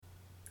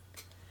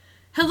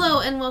Hello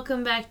and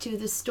welcome back to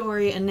the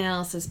Story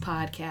Analysis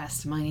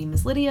Podcast. My name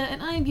is Lydia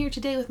and I am here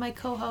today with my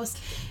co-host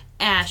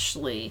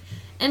Ashley.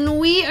 And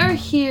we are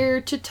here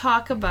to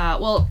talk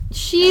about, well,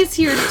 she's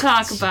here to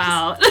talk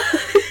about...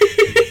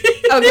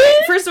 Okay,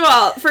 first of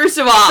all,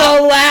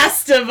 The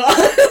Last of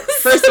Us.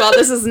 First of all,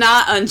 this is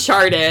not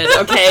Uncharted,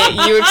 okay?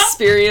 You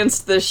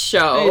experienced this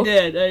show.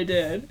 I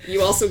did.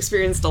 You also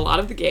experienced a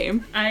lot of the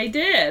game. I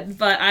did,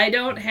 but I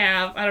don't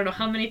know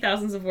how many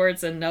thousands of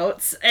words and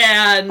notes,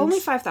 and... Only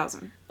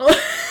 5,000.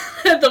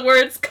 The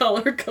words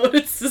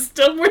color-coded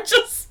system were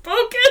just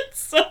spoken,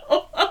 so...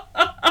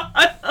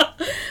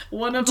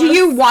 One of Do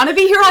you want to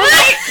be here all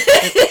night?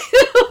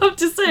 I'm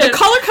just saying. The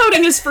color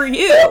coding is for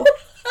you.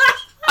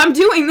 I'm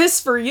doing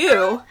this for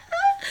you.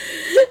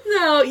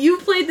 No, you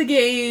played the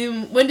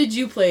game. When did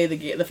you play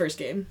the first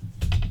game?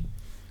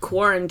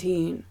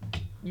 Quarantine.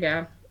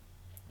 Yeah.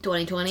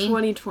 2020?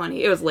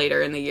 2020. It was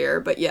later in the year,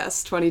 but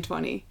yes,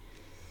 2020.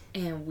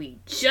 And we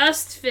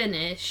just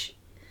finished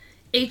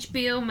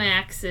HBO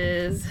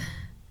Max's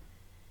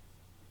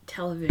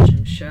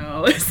television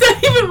show. Is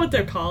that even what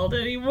they're called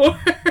anymore?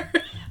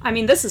 I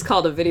mean, this is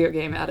called a video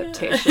game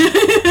adaptation.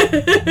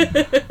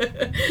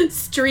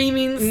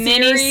 Streaming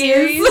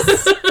Mini-series.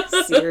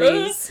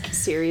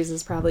 Series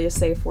is probably a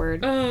safe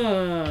word.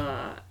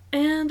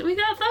 And we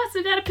got thoughts,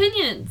 we got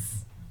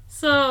opinions.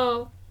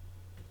 So,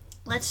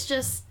 let's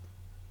just...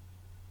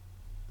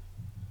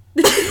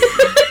 Yeah!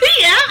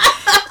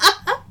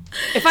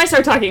 If I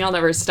start talking, I'll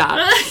never stop.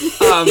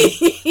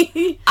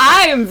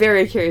 I am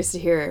very curious to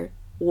hear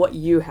what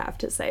you have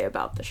to say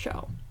about the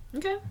show.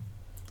 Okay.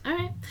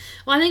 Alright.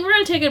 Well, I think we're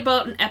going to take it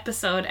about an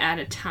episode at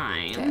a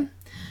time. Okay.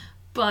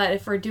 But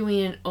if we're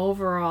doing an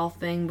overall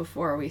thing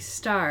before we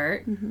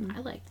start, I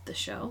liked the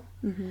show.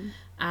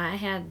 I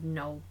had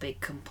no big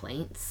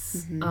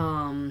complaints.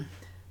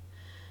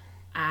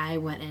 I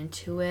went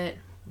into it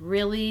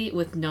really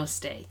with no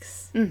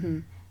stakes.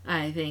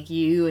 I think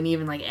you and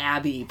even like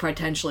Abby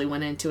potentially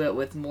went into it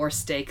with more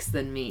stakes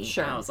than me.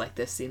 Sure. I was like,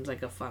 this seems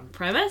like a fun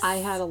premise. I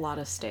had a lot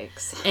of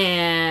stakes.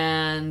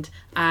 And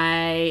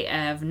I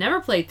have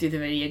never played through the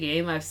video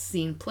game. I've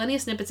seen plenty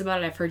of snippets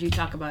about it. I've heard you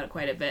talk about it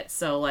quite a bit.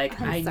 So,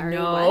 like, I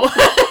know.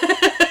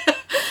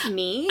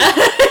 Me?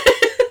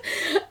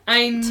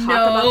 I know. Talk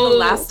about The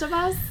Last of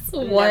Us?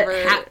 What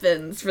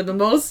happens for the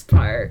most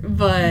part.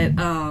 But,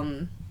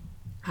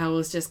 I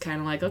was just kind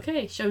of like,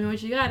 okay, show me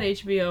what you got,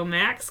 HBO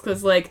Max.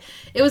 Because, like,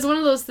 it was one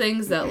of those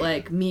things that,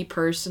 like, me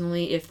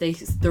personally, if they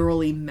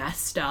thoroughly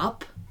messed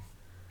up...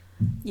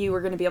 You were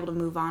going to be able to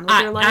move on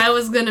with your life? I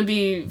was going to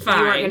be fine.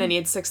 You weren't going to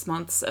need 6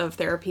 months of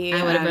therapy.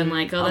 I would have been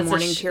like, oh,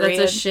 that's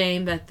a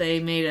shame that they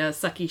made a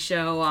sucky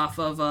show off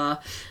of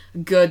a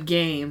good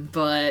game.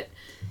 But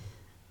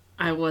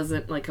I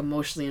wasn't, like,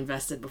 emotionally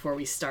invested before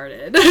we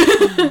started.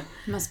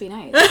 Must be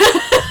nice.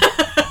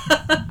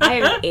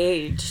 I have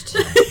aged.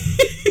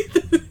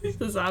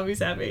 The zombies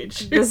have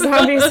aged. The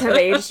zombies have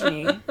aged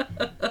me.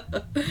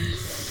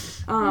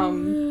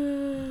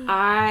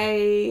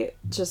 I,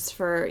 just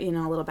for, a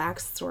little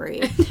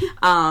backstory,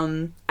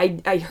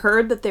 I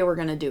heard that they were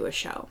going to do a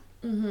show.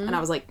 And I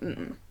was like,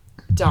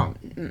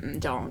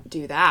 don't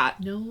do that.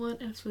 No one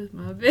else with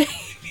my baby.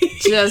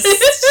 Just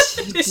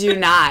do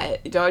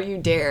not. Don't you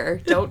dare.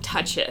 Don't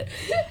touch it.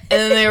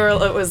 And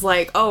then it was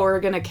like, oh, we're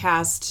going to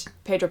cast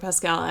Pedro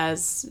Pascal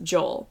as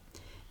Joel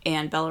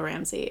and Bella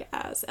Ramsey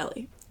as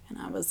Ellie. And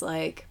I was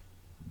like,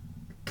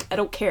 I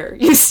don't care.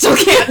 You still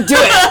can't do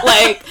it.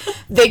 Like,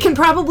 they can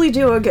probably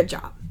do a good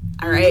job.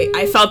 All right?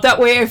 I felt that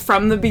way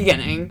from the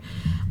beginning.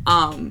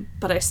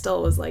 But I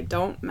still was like,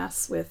 don't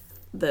mess with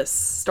this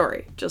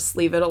story. Just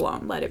leave it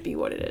alone. Let it be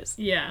what it is.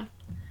 Yeah.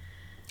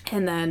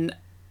 And then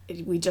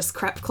we just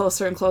crept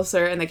closer and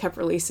closer, and they kept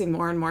releasing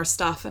more and more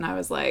stuff. And I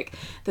was like,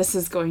 this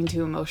is going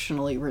to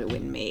emotionally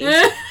ruin me.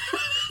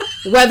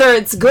 Whether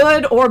it's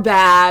good or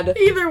bad.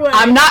 Either way.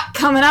 I'm not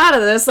coming out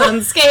of this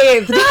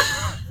unscathed.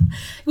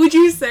 Would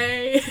you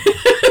say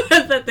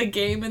that the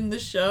game and the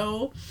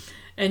show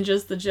and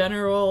just the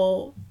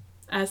general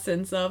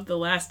essence of The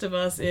Last of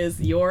Us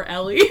is your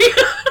Ellie?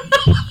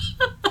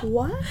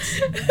 What?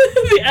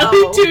 The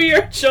Ellie to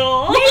your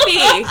Joel?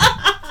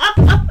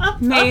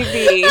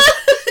 Maybe.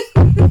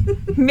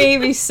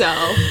 Maybe so.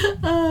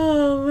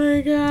 Oh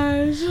my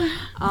gosh.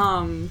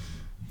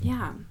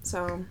 Yeah,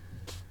 so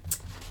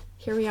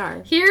here we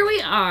are.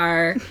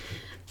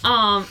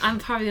 I'm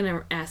probably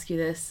gonna ask you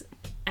this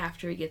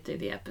after we get through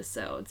the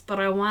episodes, but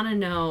I want to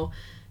know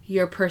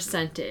your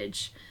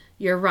percentage,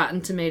 your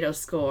Rotten Tomato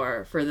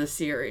score for the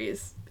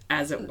series,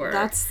 as it were.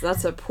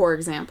 That's a poor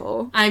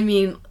example. I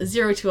mean,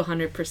 0 to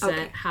 100%,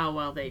 okay. How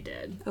well they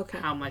did. Okay.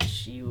 How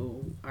much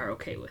you are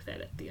okay with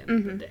it at the end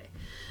of the day.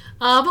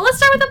 But let's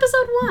start with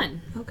episode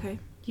 1. Okay.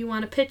 Do you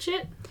want to pitch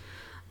it?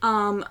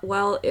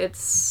 Well,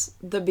 it's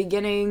the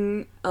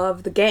beginning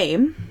of the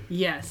game.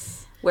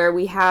 Yes. Where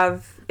we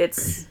have,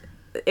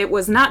 it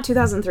was not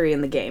 2003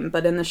 in the game,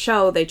 but in the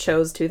show they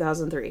chose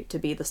 2003 to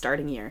be the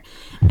starting year.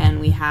 And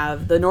we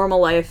have the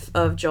normal life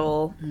of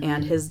Joel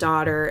and his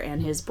daughter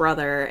and his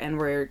brother, and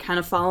we're kind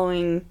of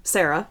following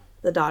Sarah,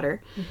 the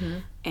daughter.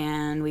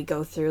 and we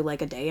go through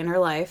like a day in her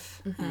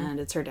life, and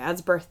it's her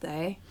dad's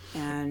birthday,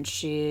 and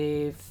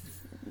she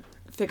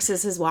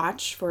fixes his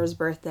watch for his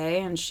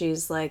birthday, and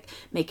she's like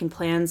making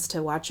plans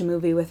to watch a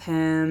movie with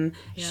him.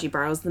 Yep. She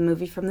borrows the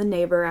movie from the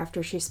neighbor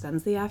after she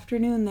spends the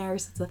afternoon there,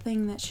 so it's a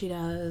thing that she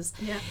does.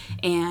 Yeah.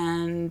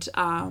 And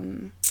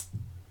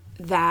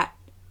that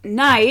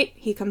night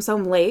he comes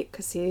home late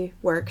because he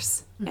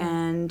works,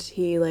 and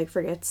he like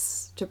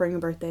forgets to bring a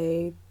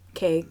birthday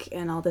cake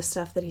and all this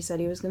stuff that he said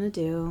he was going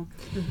to do.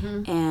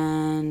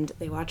 And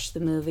they watch the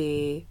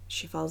movie.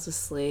 She falls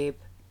asleep.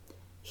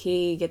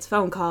 He gets a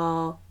phone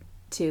call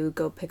to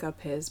go pick up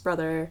his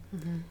brother,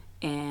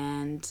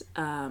 and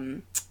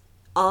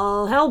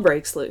all hell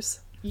breaks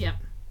loose. Yep.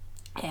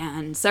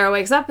 And Sarah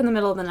wakes up in the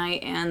middle of the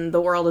night, and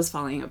the world is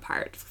falling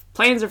apart.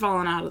 Planes are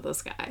falling out of the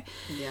sky.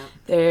 Yeah.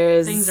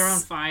 Things are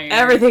on fire.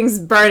 Everything's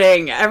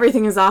burning.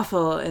 Everything is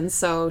awful. And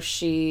so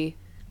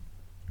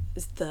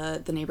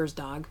the neighbor's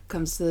dog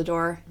comes to the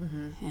door,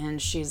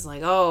 and she's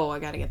like, oh, I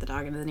gotta get the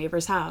dog into the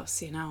neighbor's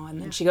house,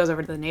 and then she goes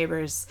over to the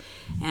neighbors,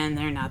 and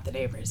they're not the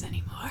neighbors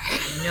anymore.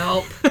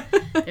 Nope.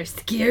 They're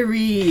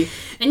scary.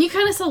 And you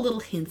kind of saw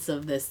little hints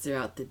of this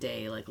throughout the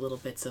day, like little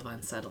bits of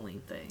unsettling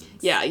things.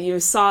 Yeah,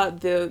 you saw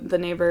the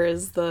neighbor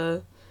is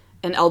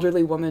an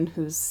elderly woman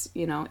who's,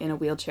 in a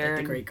wheelchair.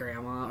 Like the great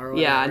grandma or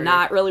whatever. Yeah,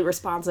 not really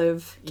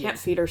responsive, can't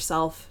feed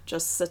herself,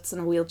 just sits in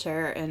a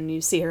wheelchair, and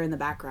you see her in the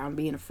background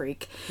being a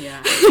freak.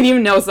 Yeah. And you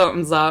know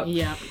something's up.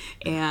 Yeah.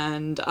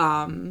 And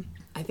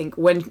I think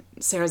when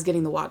Sarah's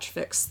getting the watch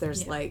fixed,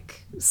 there's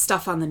like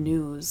stuff on the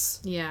news.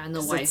 Yeah, and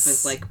the wife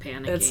is like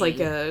panicking. It's like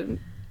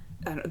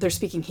they're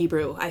speaking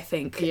Hebrew, I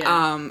think,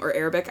 or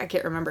Arabic, I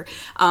can't remember.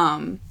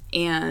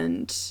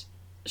 And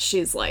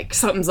she's like,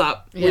 something's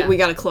up. Yeah. We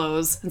gotta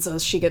close. And so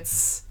she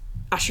gets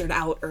ushered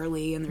out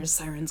early, and there's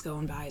sirens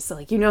going by. So,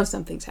 like,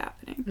 something's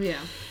happening. Yeah.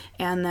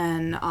 And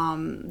then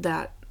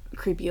that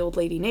creepy old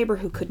lady neighbor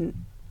who couldn't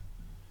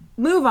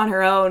move on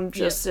her own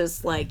just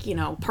is, like,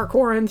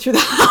 parkouring through the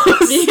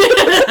house.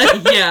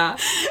 Yeah.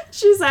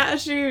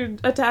 She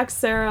attacks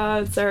Sarah,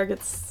 and Sarah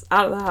gets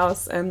out of the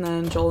house, and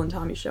then Joel and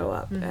Tommy show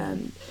up,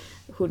 and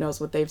who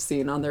knows what they've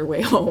seen on their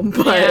way home,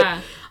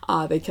 but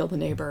they kill the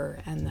neighbor,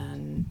 and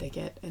then they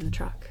get in the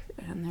truck,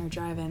 and they're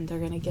driving. They're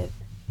gonna get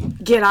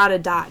out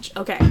of Dodge.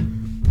 Okay,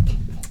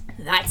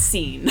 that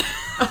scene. You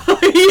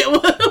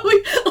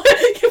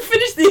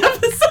finished the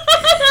episode.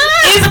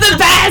 Is the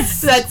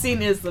best. That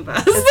scene is the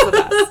best. It's the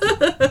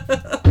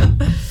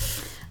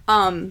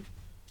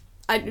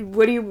best.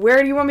 Where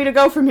do you want me to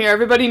go from here?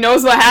 Everybody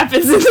knows what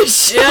happens in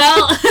this show.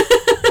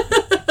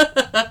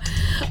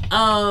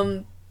 Yeah.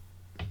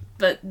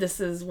 But this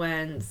is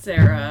when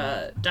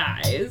Sarah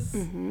dies,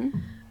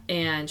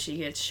 and she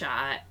gets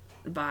shot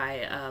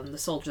by the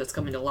soldier that's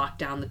coming to lock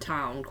down the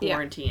town,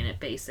 quarantine it,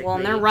 basically. Well,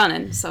 and they're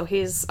running, so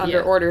he's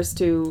under orders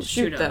to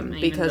shoot them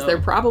because they're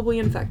probably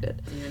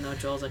infected. Even though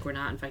Joel's like, we're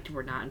not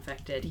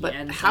infected. But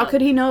how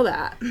could he know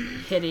that?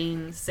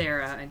 Hitting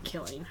Sarah and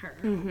killing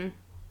her.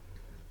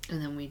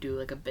 And then we do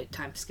like a big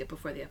time skip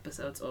before the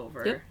episode's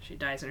over. Yep. She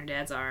dies in her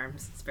dad's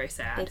arms. It's very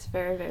sad. It's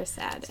very, very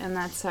sad. And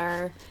that's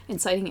our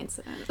inciting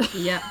incident.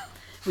 Yeah.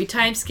 We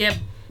time skip,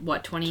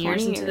 20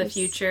 years into the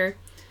future.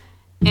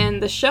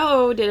 And the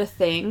show did a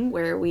thing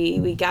where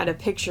we got a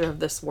picture of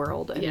this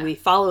world, and we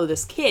follow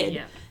this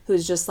kid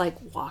who's just like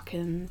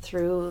walking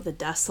through the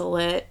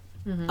desolate,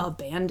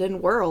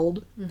 abandoned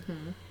world.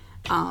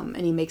 And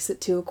he makes it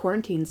to a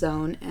quarantine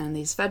zone, and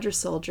these Fedra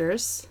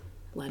soldiers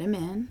let him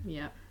in.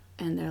 Yeah.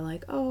 And they're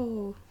like,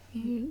 oh,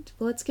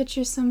 let's get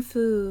you some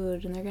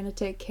food, and they're going to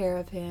take care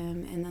of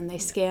him. And then they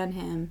scan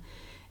him,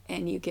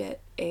 and you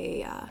get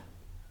a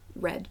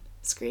red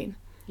screen.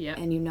 Yeah.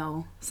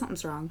 And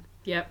something's wrong.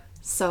 Yep.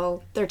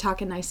 So they're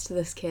talking nice to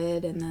this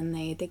kid, and then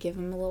they give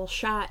him a little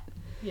shot.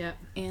 Yep.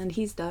 And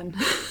he's done.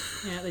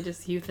 Yeah, they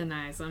just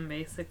euthanize him,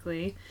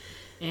 basically.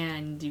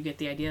 And you get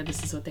the idea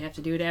this is what they have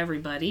to do to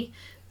everybody,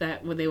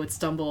 that they would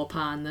stumble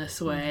upon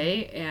this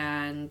way.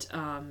 And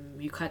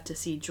you cut to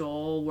see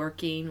Joel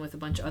working with a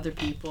bunch of other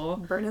people.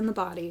 Burning the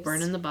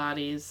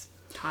bodies.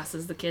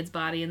 Tosses the kid's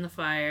body in the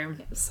fire.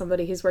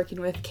 Somebody he's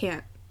working with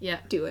can't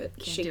do it.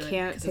 She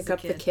can't pick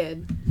up the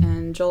kid.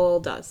 And Joel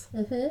does.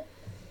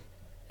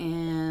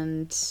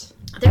 And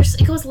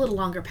it goes a little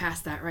longer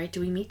past that, right?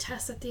 Do we meet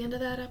Tess at the end of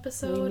that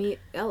episode? We meet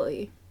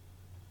Ellie.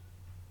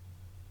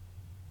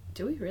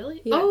 Do we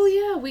really? Yes. Oh,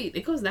 yeah.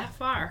 It goes that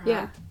far, huh?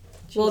 Yeah.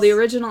 Jeez. Well, the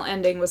original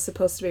ending was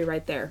supposed to be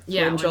right there.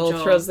 Yeah, when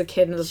Joel throws the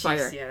kid into the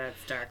fire. Yeah,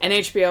 that's dark. And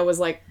HBO was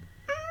like,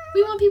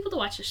 we want people to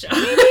watch the show.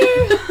 Maybe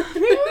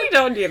we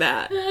don't do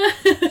that.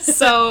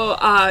 So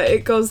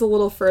it goes a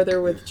little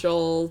further with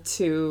Joel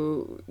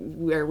to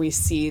where we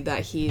see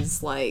that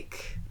he's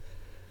like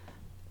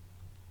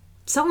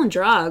selling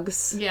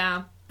drugs.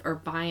 Yeah, or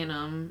buying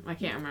them. I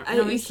can't remember.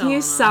 No, he's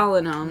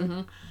selling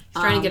them.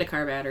 He's trying to get a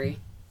car battery.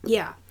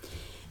 Yeah.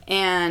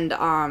 And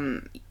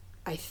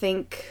I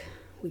think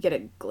we get a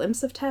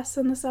glimpse of Tess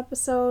in this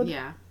episode.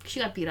 Yeah. She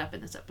got beat up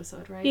in this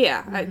episode, right?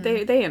 Yeah.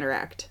 They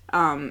interact.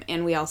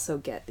 And we also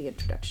get the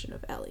introduction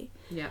of Ellie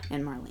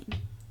and Marlene.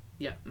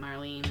 Yep,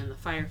 Marlene and the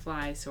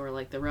Fireflies, who are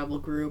like the rebel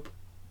group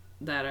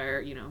that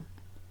are,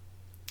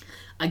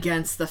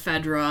 against the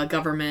Fedra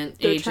government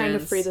agents. They're trying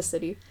to free the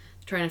city.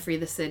 Trying to free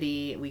the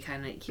city. We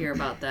kind of hear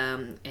about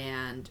them,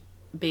 and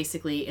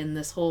basically in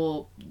this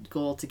whole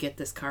goal to get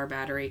this car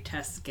battery,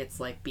 Tess gets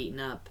like beaten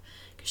up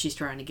because she's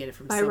trying to get it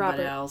from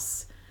somebody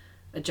else.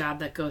 A job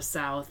that goes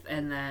south,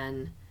 and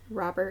then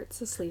Robert's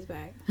a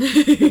sleazebag.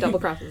 He double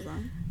crosses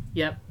them.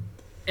 Yep.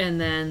 And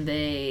then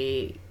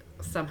they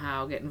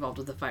somehow get involved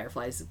with the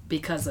Fireflies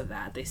because of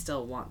that. They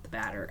still want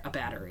a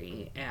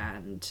battery,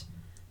 and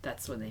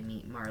that's when they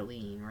meet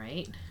Marlene,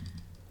 right?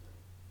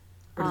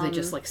 Or do they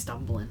just like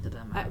stumble into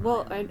them?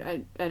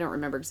 I don't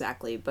remember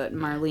exactly, but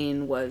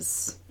Marlene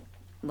was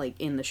like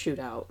in the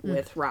shootout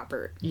with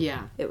Robert.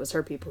 Yeah. It was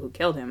her people who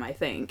killed him, I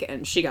think,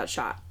 and she got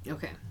shot.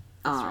 Okay.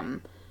 That's right.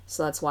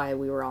 So that's why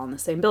we were all in the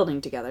same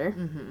building together.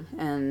 Mm-hmm.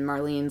 And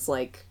Marlene's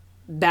like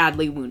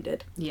badly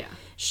wounded. Yeah.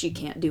 She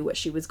can't do what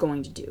she was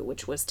going to do,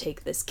 which was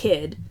take this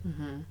kid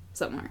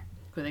somewhere.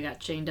 Where they got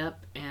chained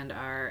up and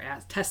are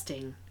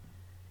testing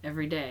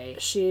every day.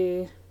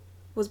 She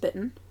was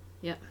bitten.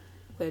 Yep.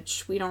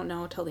 Which we don't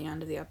know till the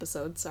end of the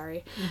episode,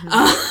 sorry.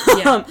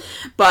 Yeah.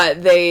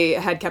 But they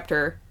had kept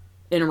her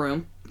in a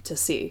room to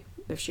see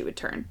if she would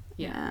turn.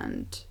 Yeah.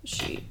 And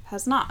she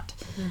has not.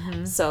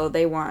 Mm-hmm. So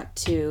they want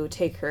to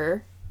take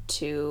her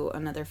to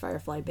another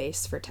Firefly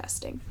base for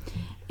testing.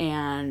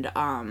 And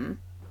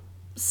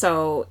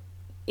so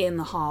in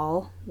the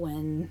hall,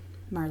 when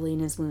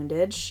Marlene is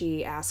wounded,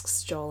 she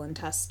asks Joel and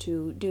Tess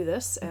to do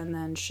this, and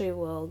then she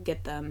will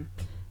get them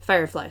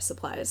Firefly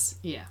supplies.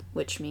 Yeah.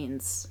 Which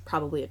means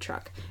probably a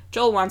truck.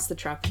 Joel wants the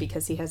truck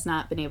because he has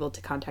not been able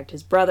to contact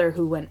his brother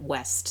who went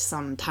west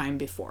some time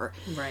before.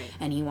 Right.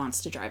 And he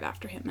wants to drive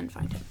after him and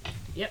find him.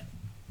 Yep.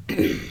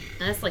 And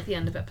that's like the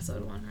end of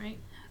episode 1, right?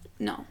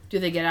 No. Do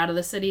they get out of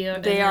the city?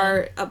 They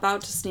are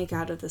about to sneak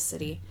out of the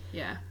city.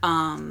 Yeah.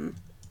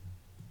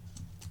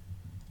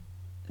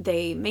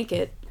 They make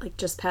it, like,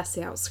 just past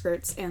the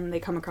outskirts, and they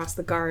come across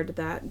the guard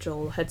that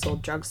Joel had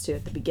sold drugs to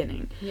at the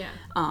beginning. Yeah.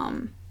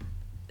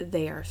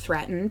 They are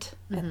threatened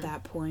at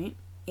that point,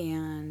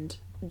 and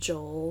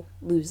Joel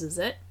loses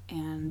it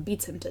and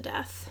beats him to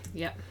death.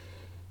 Yep.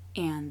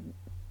 And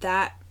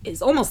that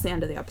is almost the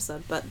end of the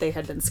episode, but they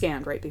had been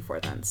scanned right before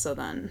then, so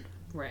then...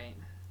 Right.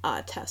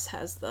 Tess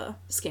has the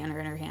scanner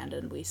in her hand,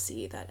 and we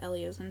see that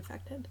Ellie is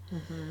infected.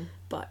 Mm-hmm.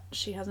 But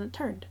she hasn't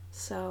turned,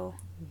 so...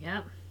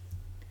 Yep.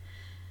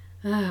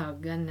 Oh,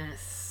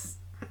 goodness.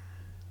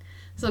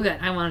 So good.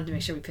 I wanted to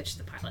make sure we pitched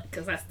the pilot,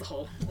 because that's the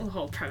whole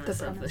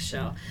premise of the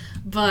show.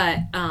 But,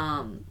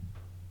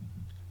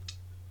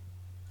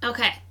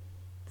 okay.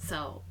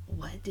 So,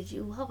 what did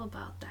you love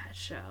about that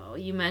show?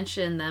 You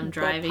mentioned them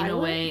driving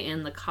away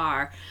in the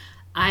car.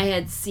 I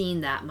had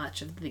seen that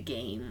much of the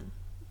game.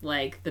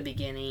 Like, the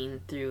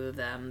beginning through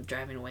them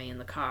driving away in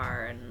the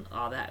car and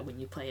all that when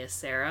you play as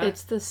Sarah.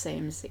 It's the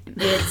same scene.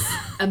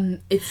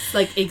 It's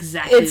like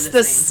exactly the same. It's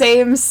the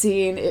same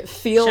scene. It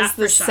feels shot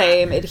the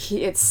same.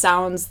 It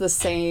sounds the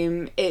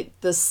same.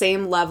 The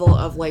same level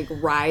of, like,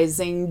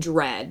 rising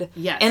dread.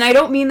 Yes. And I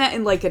don't mean that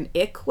in, like, an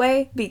ick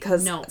way,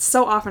 because no.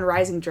 so often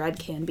rising dread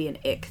can be an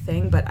ick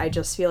thing, but I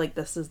just feel like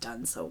this is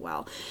done so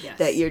well. Yes.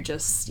 That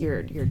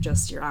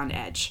you're on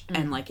edge,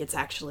 and, like, it's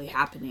actually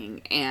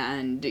happening,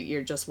 and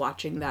you're just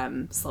watching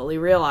them slowly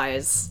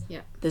realize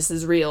this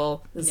is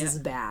real, this is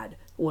bad,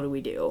 what do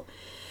we do?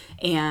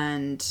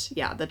 And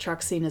yeah, the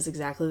truck scene is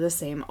exactly the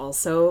same.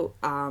 Also,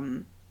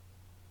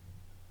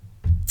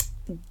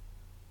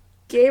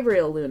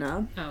 Gabriel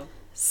Luna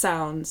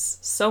sounds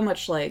so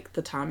much like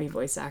the Tommy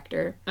voice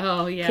actor.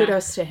 Oh yeah,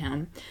 kudos to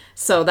him.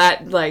 So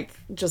that, like,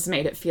 just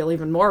made it feel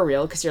even more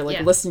real, because you're,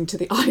 like, listening to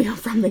the audio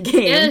from the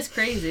game. It is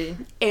crazy.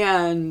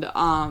 And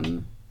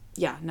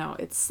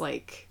it's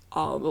like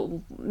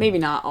all, maybe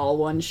not all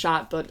one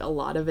shot, but a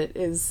lot of it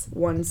is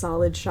one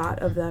solid shot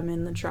of them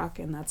in the truck,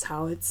 and that's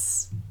how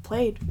it's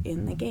played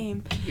in the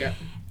game. Yeah.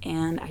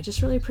 And I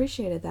just really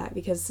appreciated that,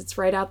 because it's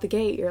right out the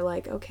gate. You're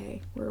like,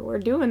 okay, we're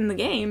doing the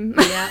game.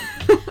 Yeah.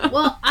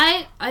 Well,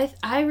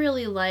 I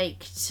really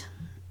liked.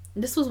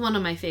 This was one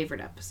of my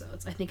favorite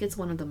episodes. I think it's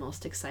one of the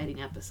most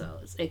exciting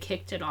episodes. It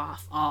kicked it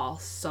off all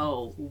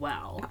so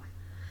well,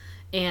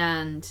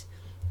 and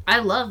I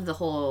love the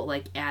whole,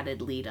 like,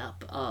 added lead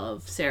up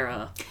of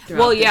Sarah.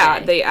 Well, yeah,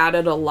 they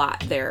added a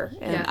lot there,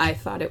 and I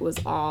thought it was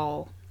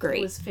all great.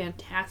 It was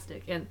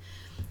fantastic. And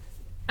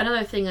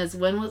another thing is,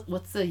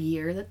 what's the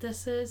year that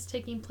this is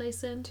taking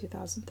place in?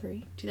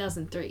 2003.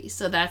 2003.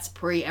 So that's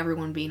pre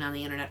everyone being on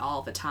the internet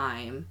all the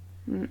time,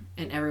 and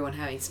everyone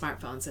having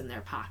smartphones in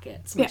their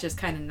pockets, which is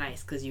kind of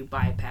nice, because you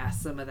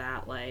bypass some of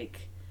that,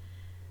 like,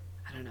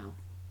 I don't know.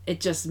 It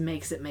just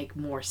makes it make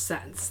more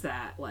sense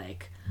that,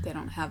 like, they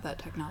don't have that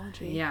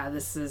technology. Yeah,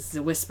 this is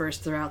the whispers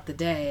throughout the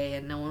day,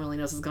 and no one really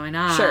knows what's going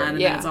on. Sure, and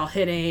then it's all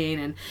hitting,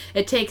 and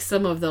it takes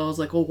some of those,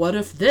 like, well, what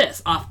if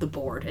this, off the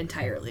board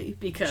entirely,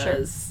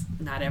 because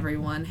not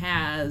everyone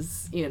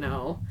has,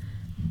 Amber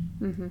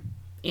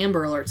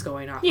Alerts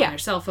going off on their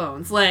cell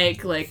phones.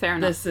 Like fair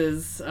enough. This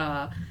is,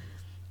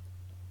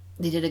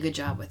 they did a good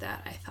job with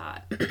that, I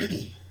thought.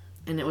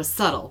 and it was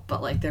subtle,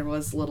 but like there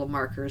was little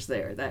markers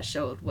there that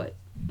showed what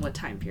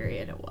time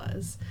period it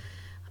was.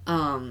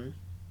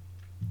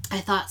 I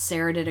thought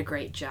Sarah did a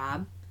great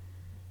job.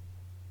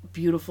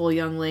 Beautiful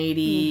young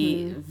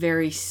lady,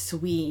 very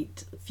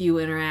sweet, few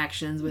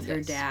interactions with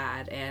her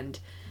dad, and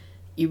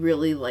you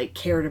really like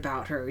cared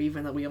about her,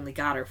 even though we only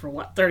got her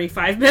for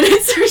 35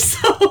 minutes or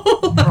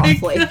so.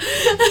 Roughly.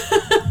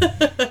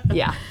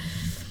 Yeah.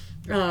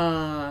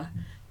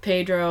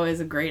 Pedro is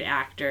a great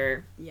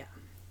actor. Yeah.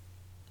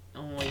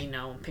 Oh, when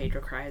Pedro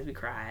cries, we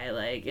cry.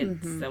 Like,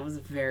 that was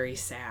very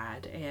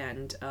sad.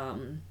 And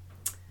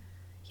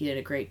he did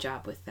a great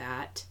job with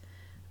that.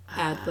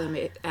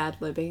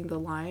 Ad-libbing the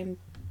line.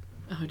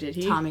 Oh, did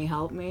he? Tommy,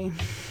 help me.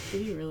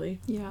 Did he really?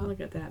 Yeah. Look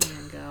at that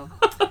man go.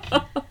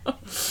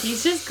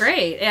 He's just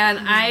great. And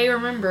I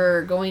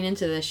remember going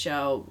into this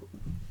show,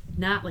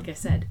 not like I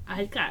said,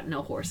 I got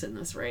no horse in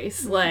this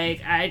race.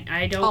 Like,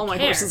 I don't care. All my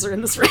horses are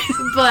in this race.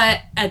 But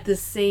at the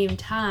same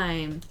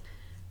time,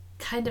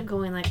 kind of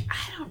going like,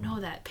 I don't know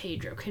that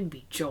Pedro can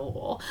be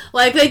Joel.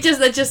 Like, that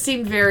just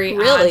seemed very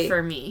odd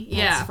for me.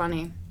 Yeah. That's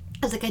funny.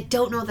 I was like, I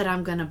don't know that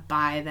I'm going to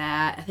buy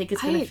that. I think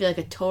it's going to feel like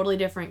a totally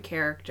different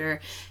character.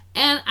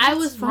 And I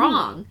was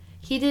wrong.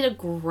 He did a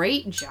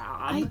great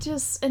job.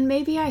 And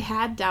maybe I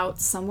had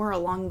doubts somewhere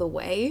along the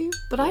way,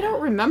 but I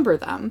don't remember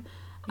them.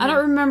 Yeah. I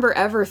don't remember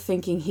ever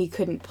thinking he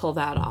couldn't pull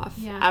that off.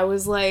 Yeah. I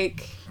was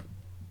like,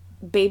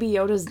 Baby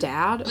Yoda's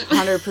dad?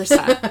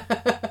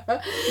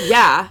 100%.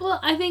 Yeah. Well,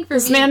 I think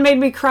this man made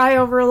me cry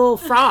over a little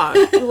frog.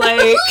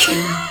 Like,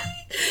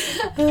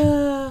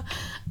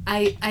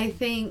 I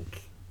think...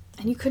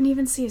 And you couldn't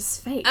even see his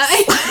face.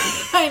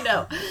 I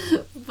know.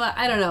 But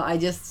I don't know. I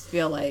just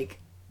feel like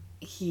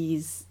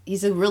he's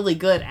a really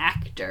good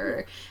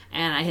actor.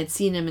 And I had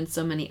seen him in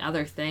so many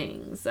other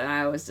things. And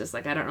I was just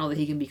like, I don't know that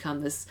he can become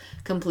this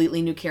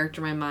completely new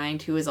character in my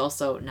mind who is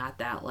also not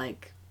that,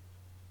 like,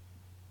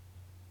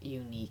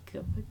 unique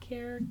of a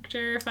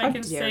character, if I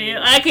can say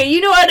it. Okay,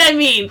 you know what I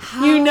mean.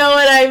 You know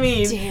what I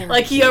mean.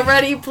 Like, he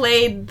already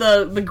played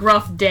the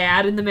gruff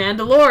dad in The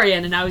Mandalorian,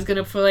 and now he's going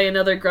to play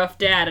another gruff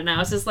dad, and I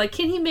was just like,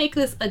 can he make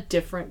this a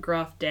different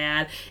gruff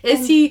dad?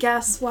 Is he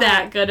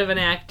that good of an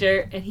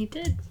actor? And he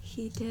did.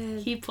 He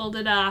did. He pulled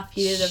it off.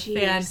 He did a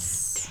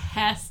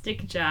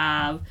fantastic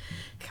job.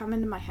 Come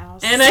into my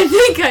house. And I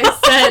think I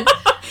said...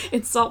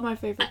 Insult my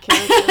favorite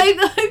character.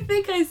 I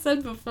think I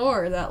said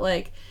before that,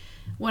 like,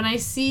 when I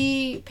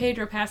see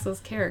Pedro Pascal's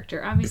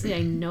character, obviously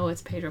I know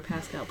it's Pedro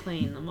Pascal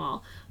playing them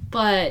all,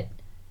 but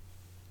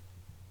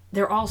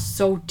they're all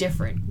so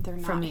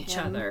different from each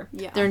other.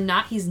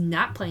 Yeah. He's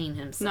not playing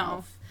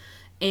himself.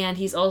 No. And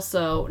he's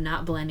also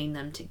not blending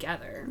them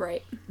together.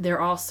 Right. They're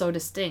all so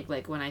distinct.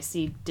 Like, when I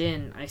see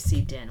Din, I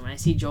see Din. When I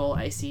see Joel,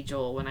 I see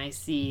Joel. When I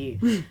see...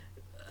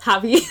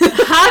 Javi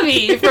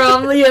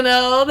from,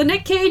 the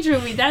Nick Cage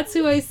movie. That's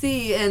who I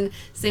see. And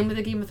same with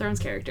the Game of Thrones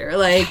character.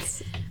 Like...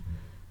 Yes.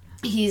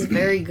 He's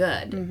very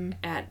good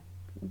at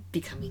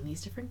becoming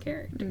these different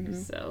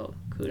characters. So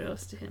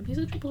kudos to him. He's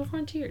a Triple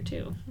Frontier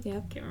too.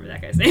 Yeah. Can't remember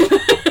that guy's name.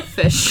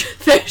 Fish.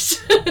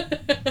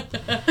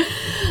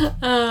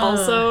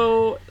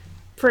 Also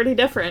pretty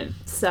different.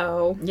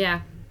 So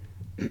yeah.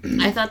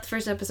 I thought the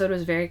first episode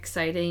was very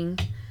exciting.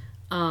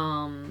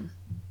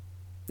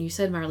 You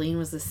said Marlene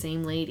was the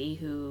same lady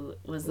who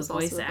was the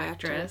voice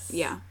actress.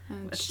 Yeah.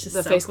 Which is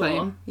the so face cool.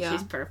 Claim. Yeah.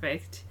 She's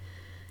perfect.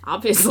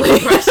 Obviously.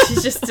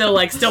 She's just still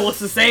looks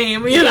the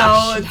same, you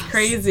know, it's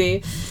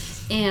crazy.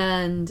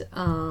 And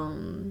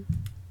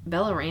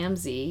Bella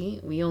Ramsey,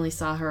 we only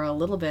saw her a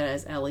little bit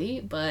as Ellie,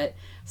 but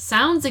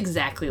sounds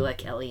exactly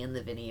like Ellie in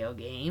the video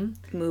game.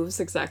 Moves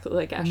exactly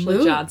like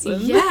Ashley Johnson.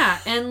 Yeah,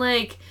 and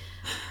like,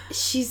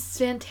 she's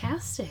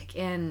fantastic,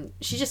 and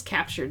she just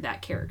captured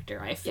that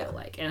character, I feel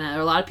like. And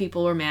a lot of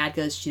people were mad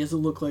because she doesn't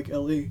look like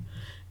Ellie.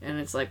 And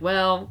it's like,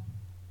 well,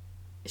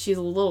 she's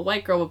a little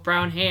white girl with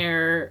brown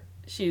hair.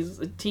 She's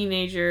a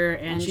teenager,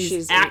 and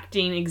she's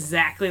acting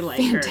exactly like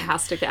her.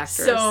 Fantastic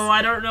actress. So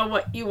I don't know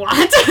what you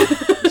want.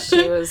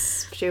 She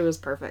was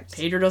perfect.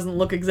 Pedro doesn't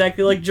look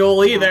exactly like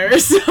Joel either,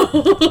 so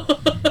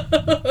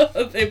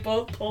they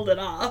both pulled it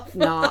off.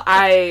 No,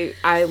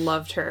 I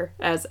loved her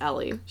as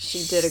Ellie.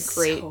 She did a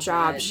great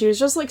job. Good. She was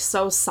just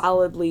so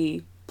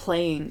solidly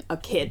playing a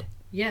kid.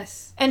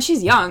 Yes. And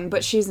she's young,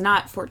 but she's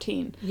not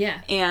 14. Yeah.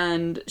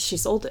 And she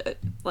sold it.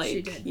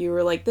 She did. You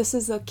were like, this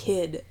is a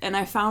kid. And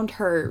I found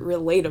her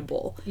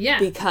relatable. Yeah.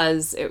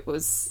 Because it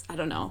was, I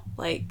don't know,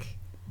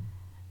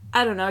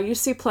 you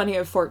see plenty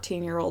of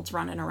 14-year-olds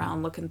running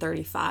around looking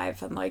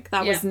 35. And,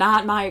 that was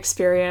not my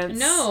experience.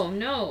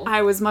 No.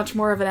 I was much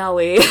more of an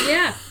Ellie.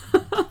 Yeah.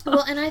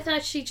 Well, and I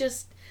thought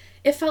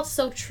it felt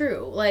so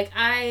true.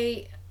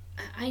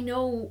 I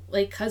know,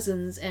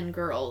 cousins and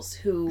girls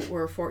who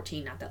were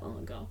 14 not that long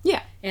ago.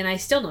 Yeah. And I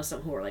still know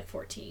some who are,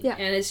 14. Yeah.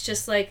 And it's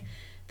just,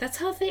 that's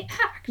how they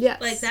act.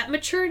 Yes. That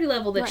maturity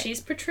level that she's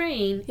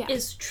portraying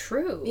is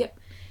true. Yep.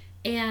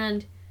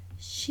 And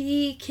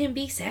she can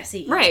be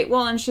sassy. Right.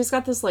 Well, and she's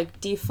got this,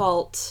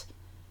 default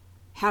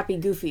happy,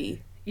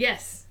 goofy.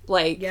 Yes.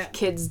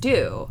 Kids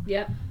do.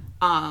 Yep.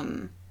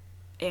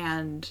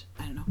 And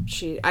I don't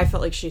know, I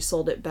felt like she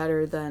sold it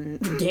better than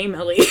Game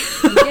Ellie.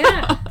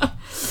 Yeah.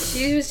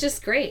 She was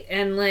just great.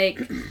 And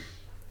like,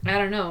 I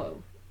don't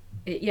know.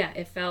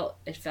 It felt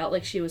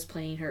like she was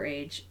playing her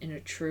age in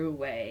a true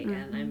way.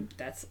 Mm-hmm. And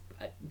that's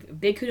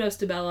big kudos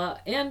to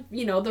Bella and,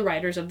 the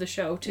writers of the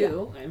show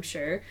too, I'm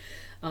sure.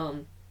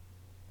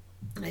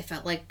 I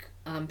felt like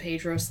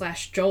Pedro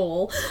 /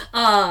 Joel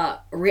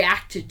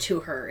reacted to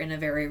her in a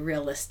very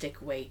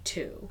realistic way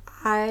too.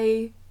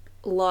 I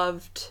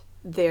loved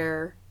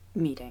their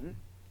meeting.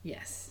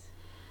 Yes.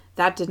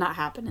 That did not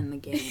happen in the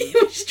game.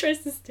 She tries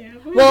to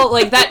stab him. Well,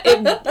 like that,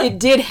 it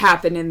did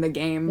happen in the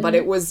game, but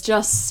it was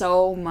just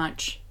so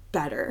much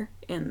better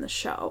in the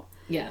show.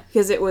 Yeah.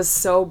 Because it was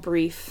so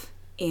brief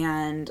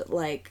and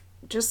like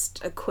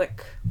just a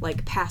quick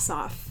like pass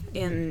off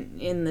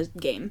in the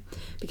game.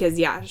 Because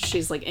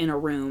she's like in a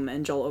room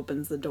and Joel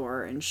opens the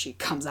door and she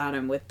comes at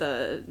him with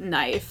the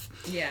knife.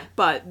 Yeah.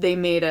 But they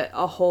made it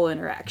a whole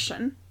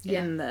interaction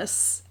in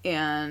this,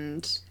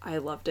 and I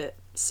loved it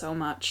so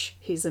much.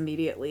 He's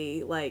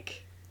immediately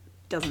like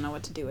doesn't know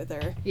what to do with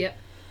her. Yep.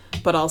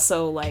 But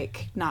also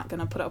like not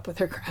gonna put up with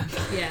her crap.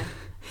 Yeah.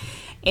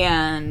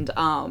 And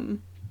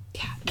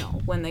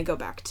when they go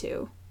back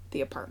to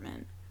the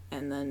apartment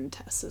and then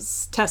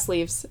Tess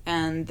leaves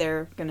and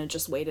they're gonna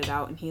just wait it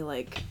out and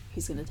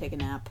he's gonna take a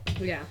nap.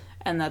 Yeah.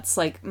 And that's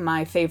like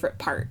my favorite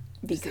part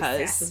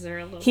because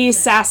he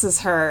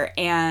sasses her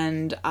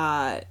and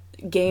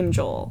Game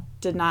Joel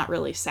did not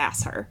really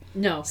sass her.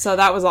 No. So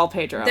that was all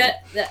Pedro.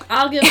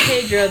 I'll give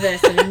Pedro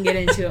this and we can get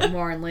into it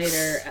more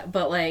later.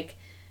 But like,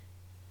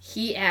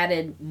 he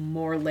added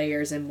more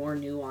layers and more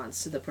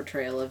nuance to the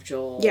portrayal of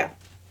Joel. Yeah.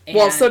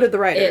 Well, so did the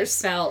writers.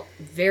 It felt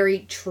very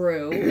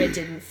true. It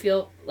didn't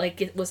feel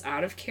like it was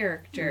out of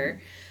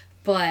character,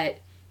 but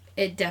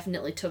it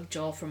definitely took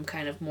Joel from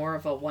kind of more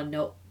of a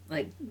one-note,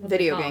 like,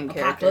 video game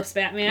character. Apocalypse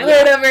Batman or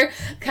whatever,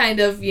 kind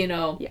of,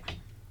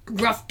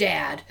 rough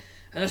dad,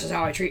 and this is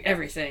how I treat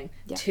everything,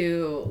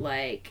 to,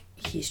 like,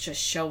 he's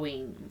just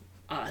showing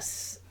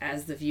us,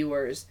 as the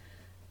viewers,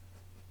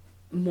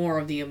 more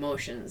of the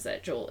emotions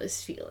that Joel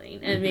is feeling.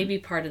 And maybe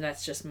part of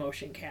that's just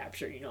motion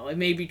capture, Like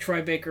maybe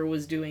Troy Baker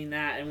was doing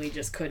that and we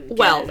just couldn't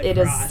get it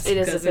across. It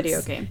is a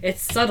video game.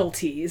 It's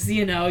subtleties,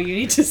 You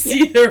need to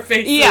see their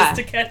faces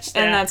to catch that.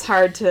 And that's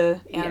hard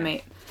to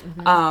animate.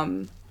 Yeah.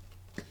 Mm-hmm.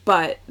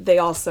 But they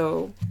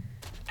also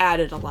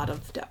added a lot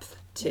of depth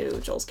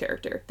to Joel's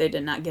character. They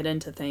did not get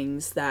into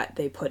things that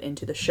they put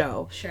into the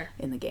show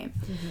in the game.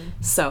 Mm-hmm.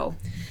 So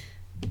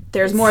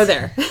there's more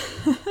there.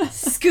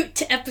 Scoot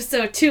to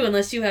episode 2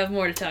 unless you have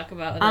more to talk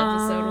about with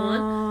episode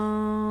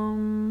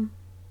 1.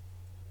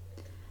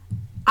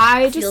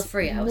 I feel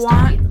free. I was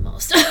talking the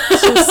most.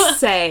 To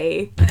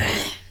say,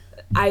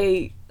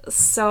 I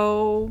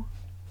so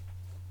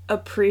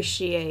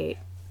appreciate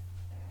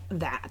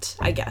that,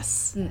 I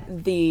guess.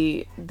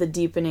 The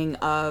deepening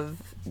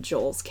of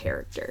Joel's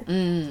character,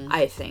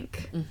 I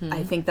think. Mm-hmm.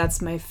 I think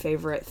that's my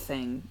favorite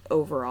thing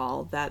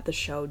overall that the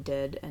show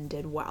did and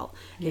did well.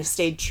 Yes. They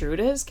stayed true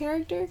to his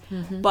character,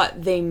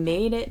 but they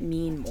made it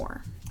mean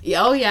more.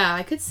 Oh, yeah,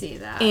 I could see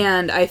that.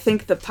 And I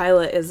think the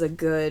pilot is a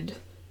good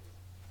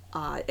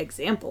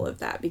example of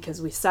that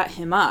because we set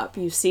him up.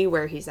 You see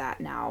where he's at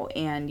now,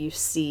 and you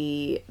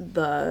see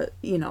the,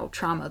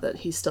 trauma that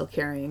he's still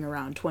carrying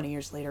around 20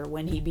 years later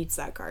when he beats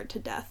that guard to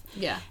death.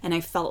 Yeah. And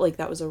I felt like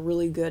that was a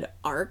really good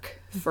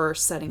arc for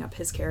setting up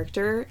his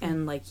character,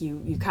 and like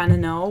you kind of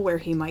know where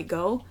he might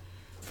go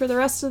for the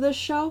rest of this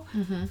show,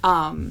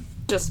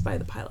 just by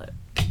the pilot.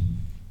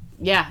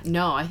 Yeah,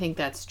 no, I think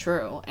that's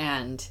true.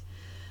 And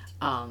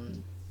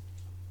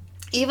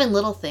even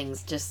little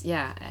things, just,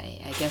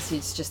 I guess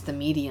it's just the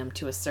medium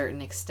to a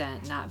certain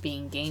extent, not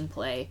being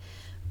gameplay,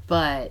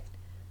 but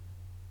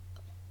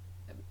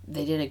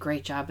they did a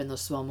great job in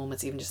those small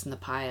moments, even just in the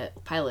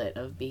pilot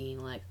of being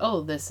like, oh,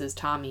 this is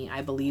Tommy,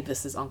 I believe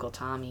this is Uncle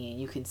Tommy, and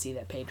you can see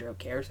that Pedro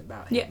cares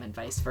about him, and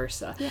vice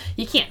versa. Yeah.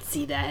 You can't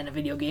see that in a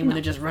video game when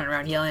they're just running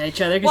around yelling at each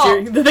other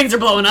because the things are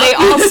blowing up. They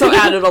also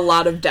added a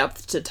lot of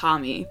depth to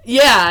Tommy.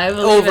 Yeah,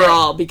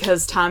 overall,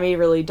 because Tommy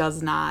really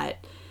does not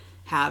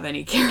have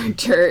any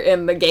character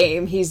in the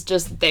game. He's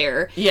just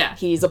there. Yeah.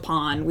 He's a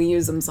pawn. We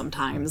use him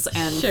sometimes,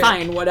 and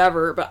fine,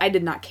 whatever, but I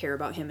did not care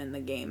about him in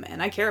the game,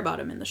 and I care about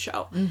him in the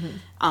show.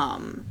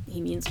 Mm-hmm. He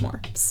means more.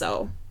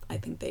 So I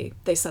think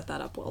they set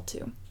that up well,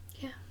 too.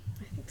 Yeah,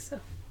 I think so.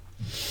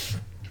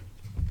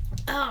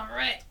 All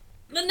right.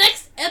 The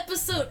next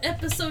episode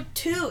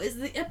 2, is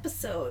the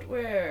episode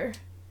where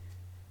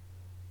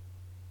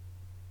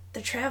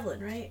they're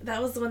traveling, right?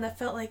 That was the one that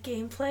felt like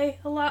gameplay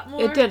a lot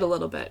more. It did a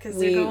little bit. Because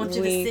they're going to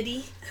the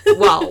city.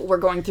 Well, we're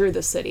going through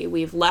the city.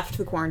 We've left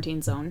the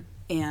quarantine zone,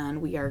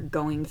 and we are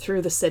going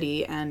through the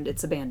city, and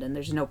it's abandoned.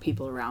 There's no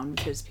people around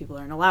because people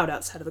aren't allowed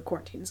outside of the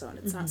quarantine zone.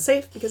 It's not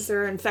safe because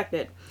they're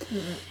infected.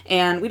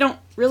 And we don't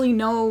really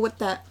know what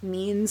that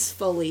means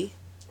fully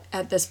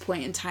at this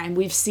point in time.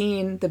 We've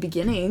seen the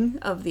beginning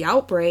of the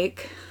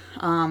outbreak.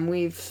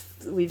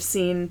 We've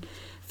seen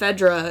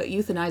Fedra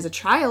euthanize a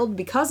child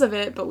because of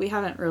it, but we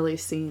haven't really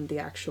seen the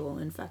actual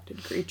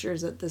infected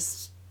creatures at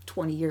this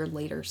 20-year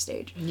later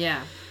stage.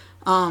 Yeah.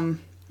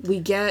 We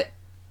get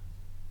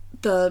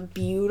the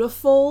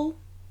beautiful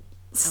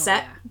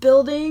set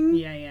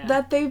building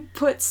that they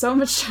put so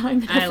much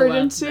time and effort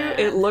into. That.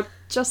 It looked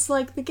just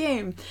like the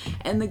game.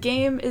 And the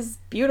game is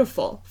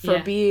beautiful for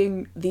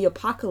being the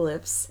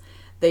apocalypse.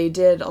 They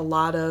did a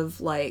lot of,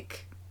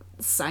 like,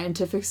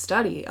 scientific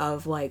study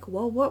of, like,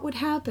 well, what would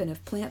happen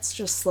if plants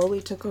just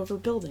slowly took over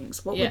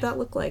buildings? What would that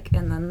look like?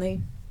 And then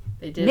they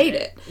made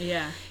it.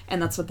 Yeah.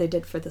 And that's what they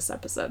did for this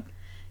episode.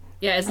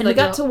 Yeah, it's and like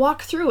we got to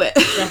walk through it.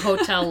 The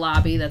hotel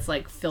lobby that's,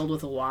 like, filled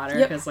with water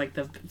because, like,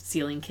 the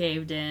ceiling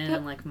caved in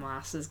and, like,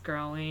 moss is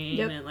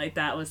growing and, like,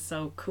 that was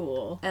so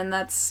cool. And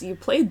you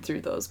played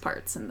through those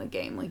parts in the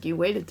game. Like, you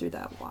waded through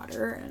that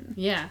water and...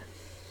 Yeah,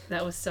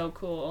 that was so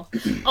cool.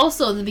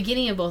 Also, the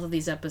beginning of both of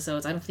these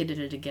episodes, I don't think they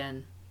did it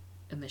again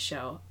in the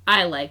show.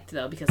 I liked,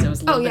 though, because there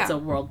was little bits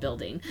of world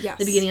building. Yes.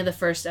 The beginning of the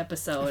first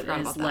episode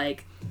is,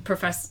 like,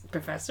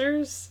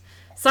 professors...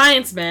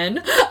 Science men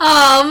in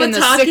the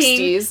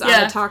 60s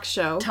on a talk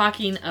show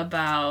talking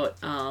about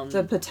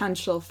the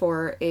potential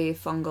for a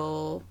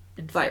fungal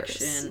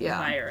infection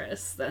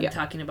virus. Then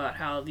talking about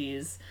how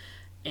these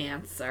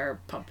ants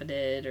are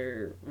puppeted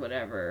or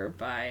whatever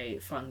by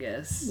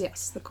fungus.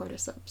 Yes, the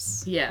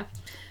cordyceps. Yeah,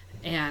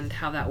 and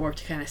how that worked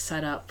to kind of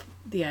set up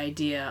the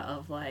idea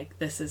of, like,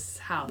 this is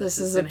how this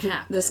is going to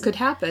happen. This could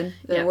happen.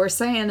 Yeah. We're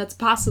saying it's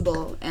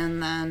possible,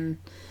 and then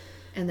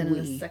in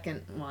the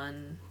second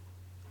one.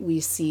 We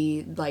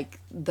see, like,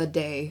 the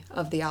day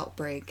of the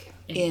outbreak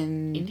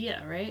in...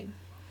 India, right?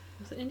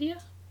 Was it India?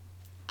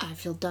 I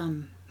feel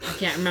dumb. I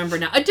can't remember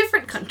now. A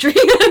different country,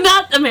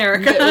 not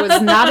America. It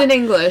was not in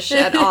English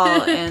at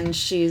all, and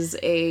she's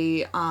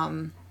a,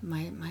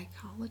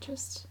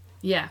 mycologist?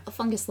 Yeah. A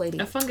fungus lady.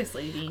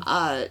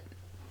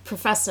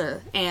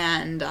 Professor,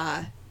 and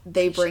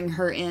they bring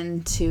her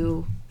in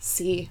to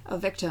see a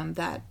victim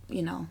that,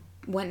 you know,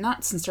 went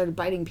nuts and started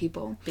biting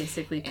people.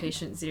 Basically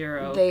patient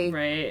zero,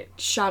 they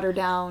shot her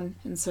down,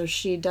 and so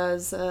she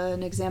does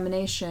an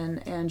examination,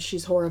 and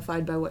she's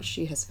horrified by what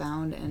she has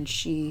found, and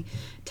she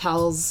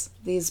tells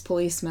these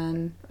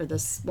policemen, or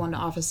this one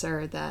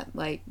officer, that,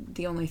 like,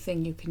 the only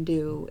thing you can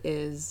do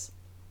is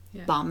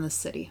bomb the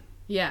city.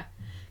 Yeah,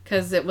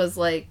 because it was,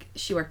 like,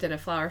 she worked at a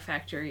flower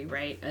factory,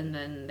 right, and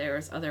then there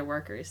was other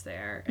workers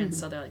there, and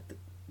so they're, like,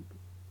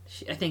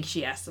 I think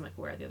she asked them, like,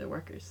 where are the other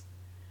workers?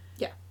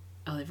 Yeah.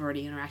 Oh, they've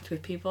already interacted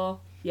with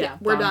people? Yeah,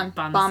 we're done.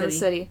 Bomb the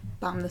city.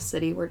 Bomb the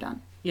city. We're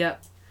done.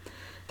 Yep.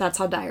 That's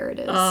how dire it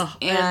is.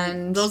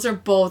 And those are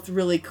both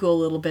really cool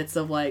little bits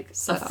of, like,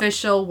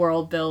 official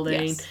world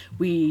building. Yes.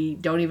 We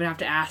don't even have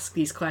to ask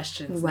these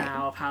questions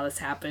now of how this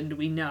happened.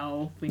 We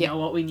know. We know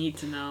what we need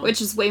to know.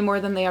 Which is way more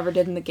than they ever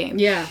did in the game.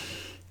 Yeah.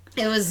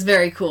 It was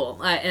very cool.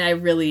 And I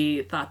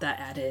really thought that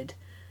added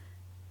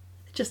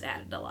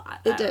a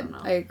lot. It did.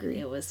 I agree.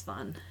 It was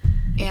fun.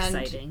 And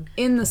exciting.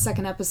 In the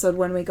second episode,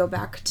 when we go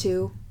back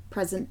to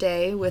present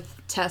day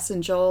with Tess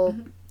and Joel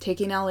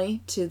taking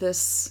Ellie to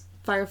this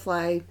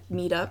Firefly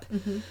meetup,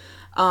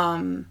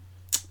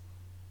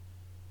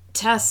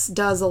 Tess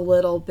does a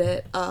little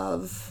bit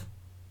of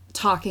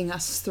talking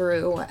us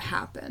through what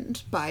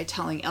happened by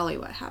telling Ellie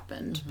what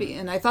happened.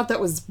 And I thought that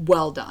was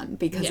well done,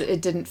 because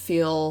it didn't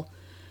feel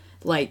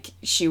like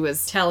she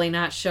was telling,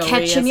 not showing,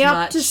 catching you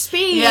up to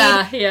speed.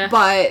 Yeah.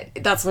 But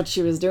that's what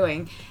she was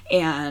doing.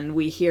 And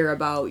we hear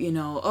about, you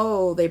know,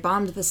 oh, they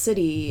bombed the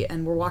city,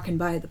 and we're walking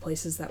by the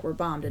places that were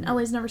bombed. And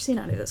Ellie's never seen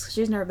any of this, because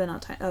she's never been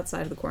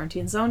outside of the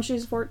quarantine zone.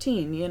 She's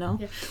 14, you know?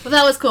 Yeah. Well,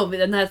 that was cool, but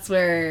then that's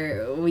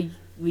where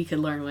we could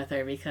learn with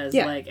her, because,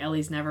 like,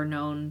 Ellie's never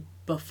known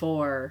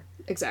before.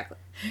 Exactly.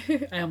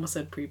 I almost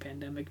said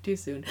pre-pandemic too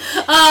soon.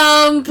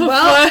 Pre-pandemic.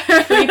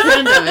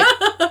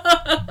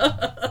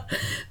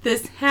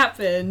 This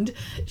happened.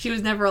 She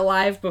was never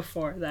alive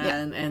before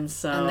then, and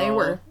so... And they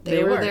were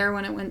there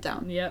when it went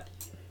down. Yep.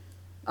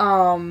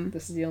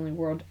 This is the only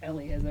world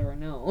Ellie has ever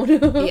known.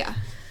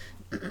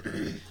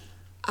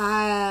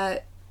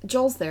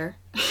 Joel's there.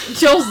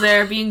 Joel's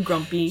there, being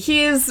grumpy.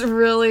 He is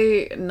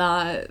really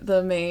not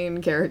the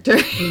main character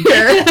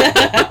here.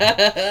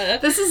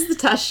 This is the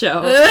Tess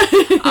show.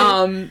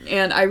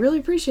 And I really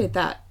appreciate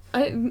that.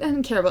 I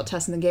didn't care about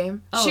Tess in the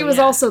game. She was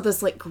also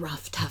this, like,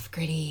 gruff, tough,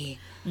 gritty...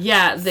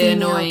 Yeah, the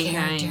annoying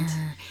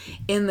character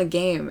in the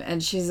game,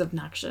 and she's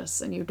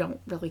obnoxious, and you don't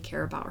really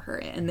care about her.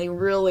 And they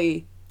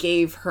really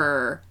gave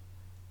her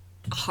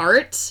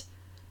heart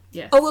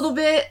a little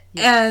bit,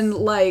 and,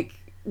 like,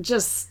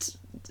 just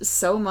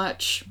so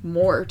much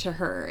more to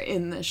her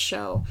in this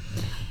show.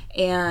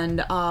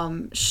 And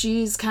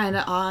she's kind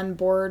of on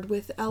board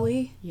with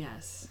Ellie.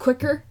 Yes.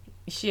 Quicker.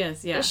 She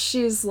is, yeah.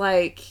 She's,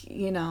 like,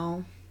 you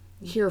know...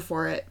 here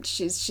for it.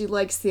 She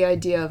likes the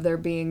idea of there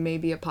being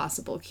maybe a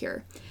possible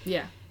cure.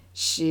 Yeah.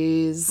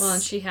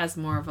 And she has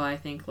more of, I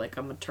think, like,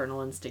 a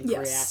maternal instinct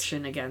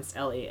reaction against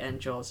Ellie, and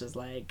Joel's just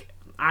like,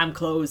 I'm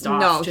closed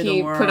off to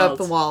the world. No, he put up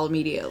the wall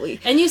immediately.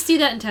 And you see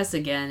that in Tess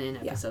again in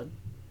episode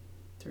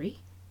 3.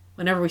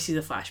 Whenever we see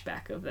the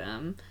flashback of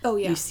them,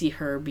 you see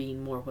her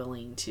being more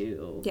willing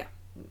to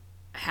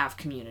have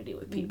community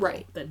with people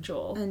than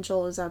Joel. And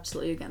Joel is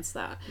absolutely against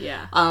that.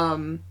 Yeah.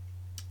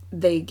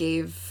 They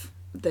gave,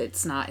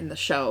 it's not in the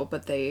show,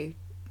 but they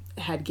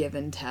had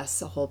given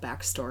Tess a whole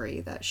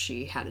backstory that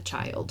she had a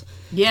child.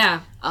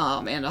 Yeah.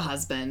 And a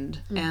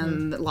husband,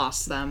 and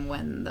lost them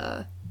when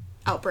the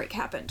outbreak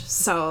happened.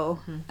 So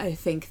I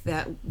think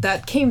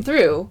that came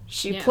through.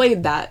 She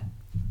played that.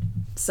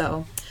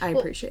 So I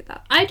appreciate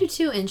that. I do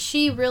too, and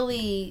she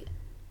really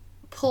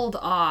pulled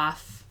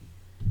off,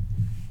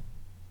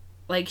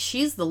 like,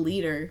 she's the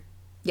leader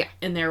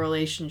in their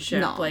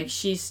relationship. No. Like,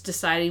 she's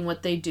deciding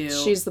what they do.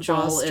 She's the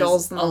boss.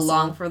 Joel's the muscle.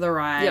 Along for the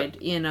ride,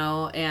 you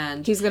know,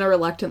 and he's gonna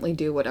reluctantly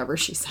do whatever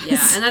she says.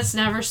 Yeah, and that's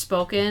never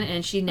spoken,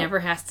 and she never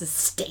has to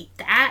state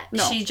that.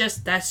 No.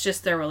 That's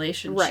just their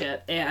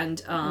relationship. Right.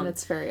 And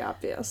it's very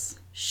obvious.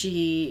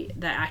 The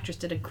actress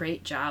did a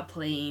great job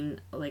playing,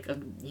 like, a,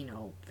 you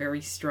know,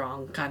 very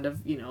strong kind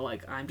of, you know,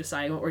 like, I'm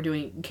deciding what we're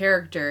doing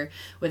character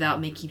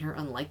without making her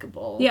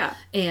unlikable. Yeah.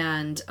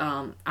 And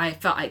I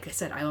felt, like I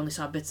said, I only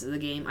saw bits of the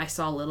game. I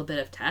saw a little bit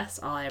of Tess.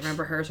 All I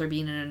remember her was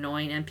being an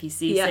annoying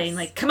NPC saying,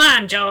 like, come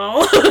on,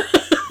 Joel!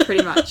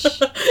 Pretty much.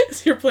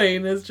 So you're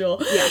playing as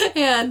Joel.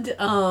 Yeah.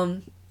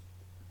 And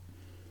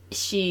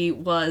she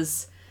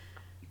was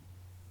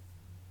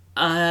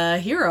a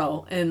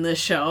hero in the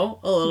show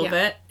a little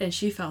bit, and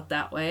she felt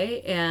that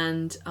way.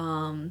 And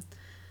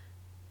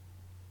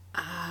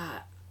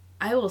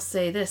I will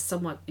say this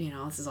somewhat, you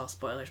know, this is all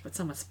spoilers, but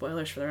somewhat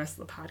spoilers for the rest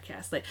of the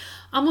podcast. Like,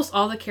 almost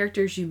all the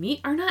characters you meet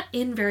are not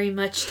in very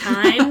much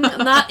time,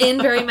 not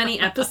in very many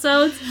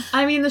episodes.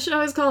 I mean, the show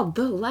is called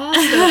The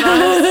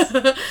Last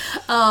of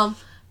Us.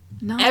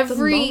 Not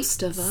every the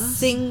most of us.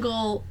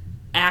 Single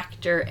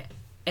actor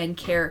and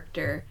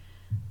character,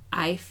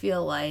 I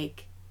feel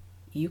like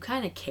you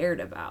kind of cared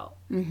about,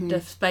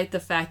 despite the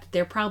fact that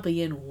they're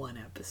probably in one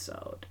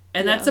episode.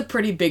 And that's a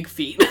pretty big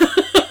feat.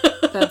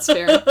 That's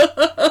fair.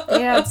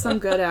 They had some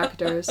good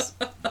actors.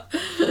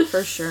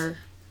 For sure.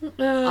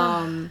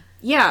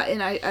 Yeah,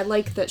 and I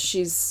like that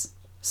she's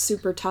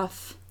super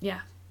tough. Yeah.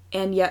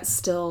 And yet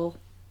still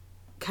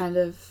kind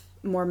of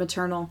more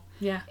maternal.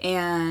 Yeah.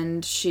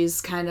 And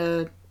she's kind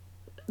of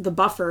the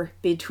buffer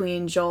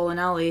between Joel and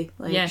Ellie.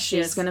 Like,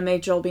 she's going to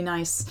make Joel be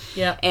nice.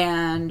 Yeah.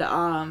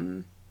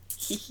 And,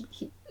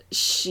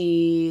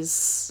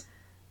 she's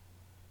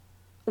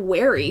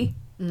wary.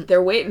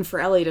 They're waiting for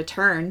Ellie to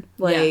turn.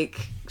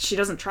 Like, she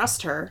doesn't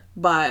trust her,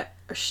 but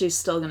she's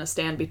still going to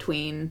stand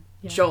between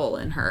Joel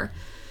and her.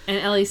 And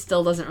Ellie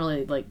still doesn't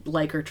really,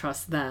 like or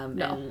trust them.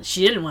 No. And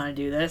she didn't want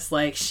to do this.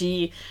 Like,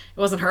 it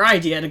wasn't her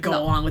idea to go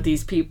along with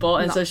these people.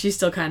 And so she's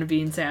still kind of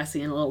being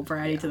sassy and a little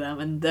bratty to them.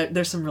 And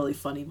there's some really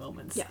funny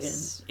moments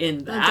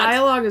in that. The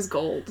dialogue is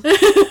gold.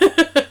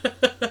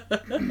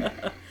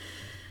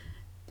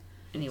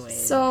 Anyway.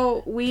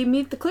 So, we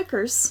meet the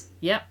clickers.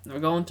 Yep, we're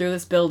going through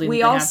this building.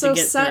 We also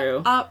set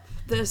up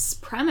this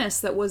premise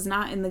that was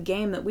not in the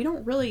game that we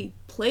don't really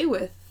play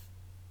with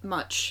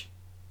much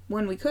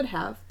when we could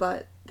have,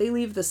 but they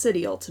leave the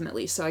city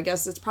ultimately, so I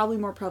guess it's probably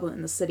more prevalent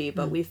in the city,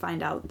 but we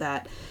find out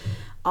that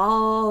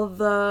all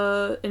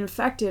the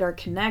infected are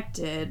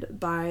connected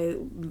by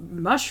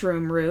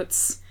mushroom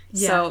roots.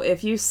 Yeah. So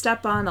if you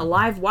step on a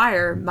live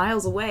wire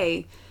miles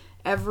away,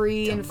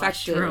 every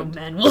infected mushroom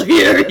men will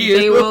hear you.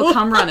 They will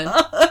come running,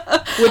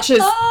 which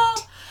is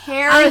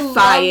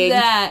terrifying.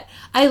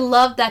 I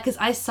love that because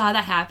I saw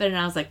that happen and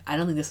I was like, I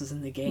don't think this was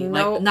in the game.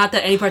 Nope. Like, not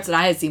that any parts that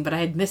I had seen, but I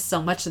had missed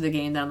so much of the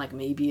game that I'm like,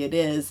 maybe it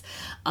is.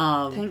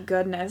 Thank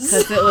goodness.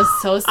 Because it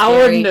was so scary. I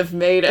wouldn't have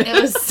made it.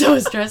 It was so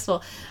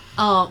stressful.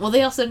 Well,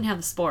 they also didn't have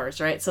the spores,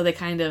 right? So they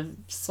kind of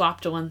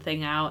swapped one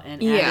thing out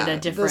and added a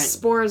different... the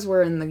spores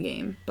were in the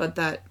game, but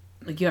that...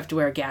 Like, you have to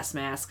wear a gas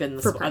mask,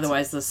 and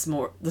otherwise the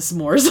s'mores the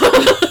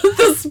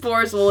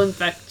spores will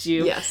infect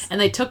you. Yes.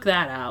 And they took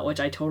that out, which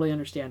I totally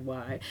understand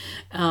why.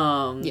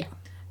 Yeah. Would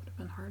have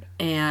been hard.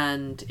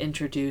 And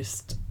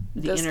introduced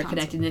the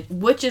interconnectedness,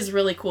 which is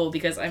really cool,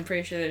 because I'm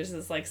pretty sure there's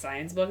this, like,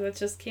 science book that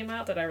just came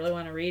out that I really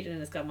want to read,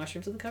 and it's got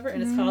mushrooms on the cover,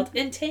 and it's called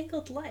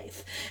Entangled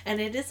Life. And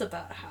it is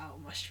about how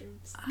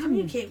mushrooms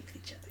communicate with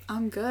each other.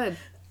 I'm good.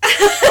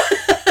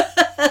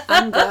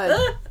 I'm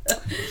good.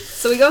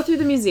 So we go through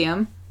the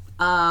museum.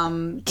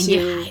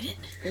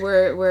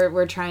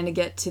 We're trying to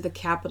get to the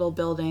Capitol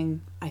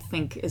building, I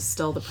think is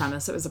still the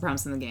premise. It was the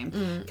premise in the game.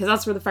 Because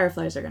that's where the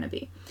Fireflies are going to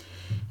be.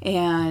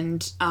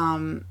 And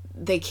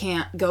they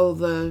can't go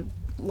the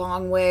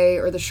long way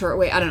or the short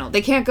way. I don't know.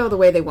 They can't go the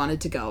way they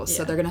wanted to go.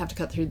 So they're going to have to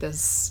cut through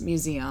this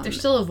museum. They're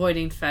still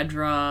avoiding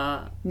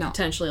Fedra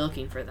potentially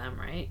looking for them,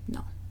 right?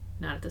 No.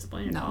 Not at this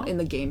point at all? No, in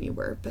the game you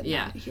were, but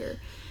not here.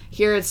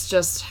 Here it's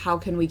just, how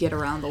can we get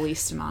around the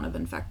least amount of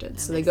infected?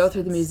 So they go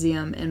through the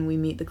museum, and we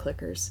meet the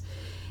clickers.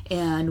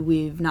 And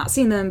we've not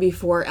seen them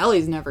before.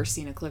 Ellie's never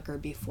seen a clicker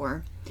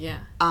before. Yeah.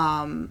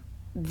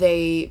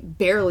 They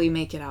barely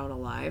make it out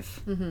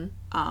alive.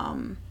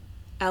 Mm-hmm.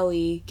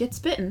 Ellie gets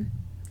bitten.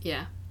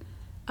 Yeah.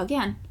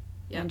 Again.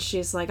 Yep. And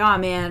she's like, oh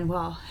man,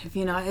 well,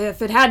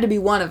 if it had to be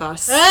one of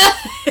us.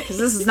 Because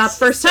this is not the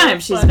first time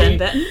she's been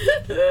bitten.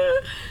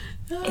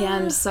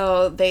 And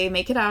so they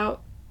make it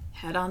out.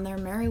 head on their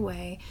merry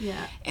way.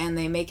 Yeah. And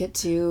they make it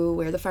to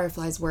where the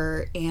fireflies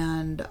were,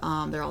 and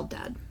they're all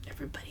dead.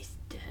 Everybody's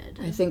dead.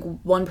 I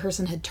think one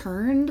person had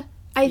turned,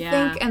 I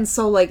think, and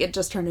so, like, it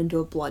just turned into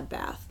a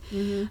bloodbath.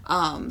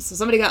 Mm-hmm. So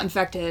somebody got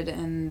infected,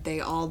 and they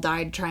all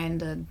died trying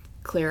to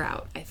clear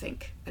out, I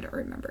think. I don't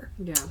remember.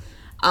 Yeah.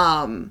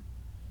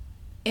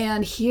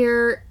 And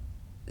here,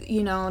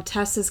 you know,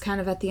 Tess is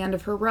kind of at the end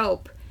of her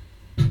rope,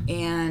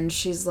 and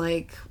she's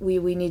like, we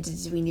need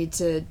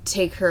to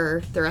take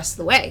her the rest of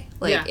the way.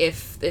 Like,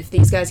 if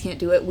these guys can't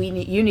do it,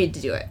 you need to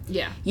do it.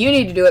 Yeah. You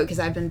need to do it because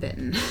I've been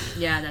bitten.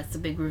 Yeah, that's the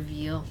big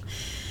reveal.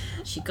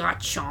 She got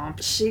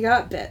chomped. She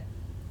got bit.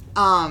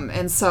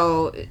 And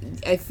so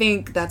I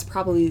think that's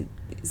probably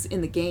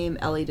in the game.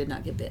 Ellie did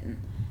not get bitten.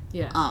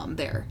 Yeah.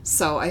 There.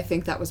 So I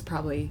think that was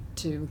probably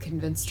to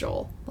convince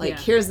Joel. Like,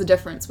 here's the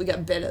difference. We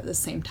got bit at the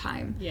same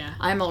time. Yeah.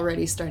 I'm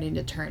already starting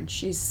to turn.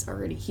 She's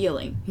already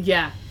healing.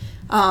 Yeah.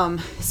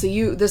 So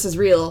this is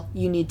real.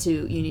 You need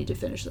to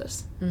finish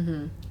this.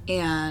 Mm-hmm.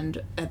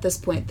 And at this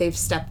point, they've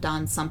stepped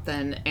on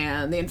something,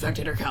 and the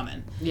infected are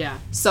coming. Yeah.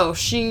 So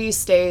Tess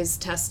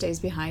stays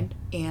behind,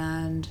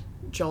 and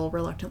Joel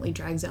reluctantly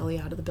drags Ellie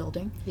out of the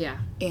building. Yeah.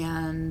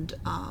 And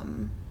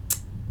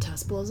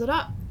Tess blows it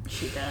up.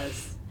 She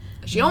does.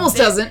 She almost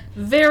doesn't.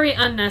 Very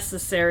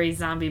unnecessary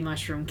zombie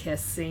mushroom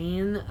kiss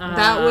scene.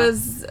 That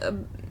was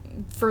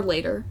for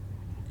later.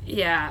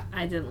 Yeah,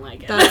 I didn't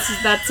like it.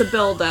 That's a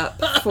build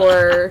up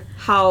for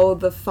how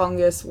the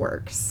fungus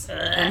works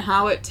and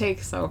how it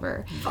takes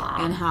over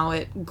and how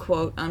it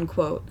quote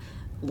unquote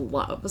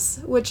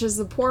loves, which is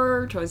a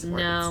poor choice of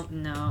words.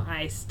 No,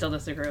 I still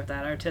disagree with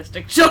that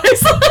artistic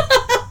choice.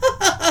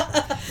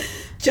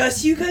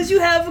 Just because you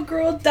have a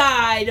girl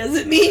die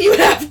doesn't mean you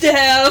have to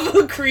have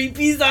a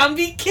creepy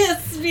zombie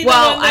kiss.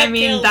 Well, I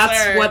mean,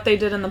 that's what they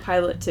did in the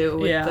pilot too.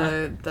 With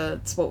Yeah.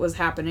 That's what was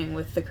happening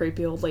with the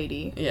creepy old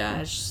lady. Yeah.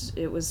 As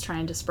it was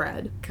trying to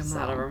spread. Come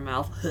out of her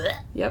mouth.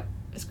 Yep.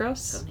 It's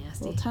gross. So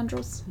nasty. Little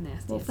tendrils.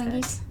 Nasty little as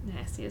thingies. heck.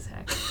 Nasty as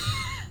heck.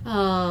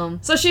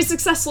 So she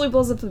successfully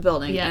blows up the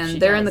building, Yeah, and she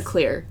they're in does. the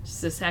clear.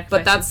 Just a sacrifice.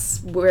 But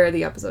that's where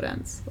the episode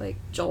ends. Like,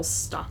 Joel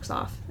stalks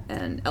off,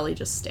 and Ellie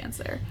just stands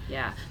there.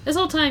 Yeah. This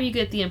whole time you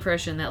get the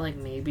impression that, like,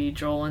 maybe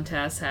Joel and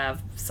Tess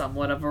have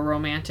somewhat of a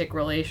romantic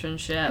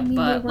relationship, I mean,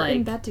 but, they were like...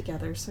 in bed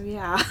together, so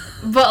yeah.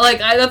 But, like,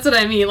 that's what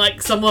I mean,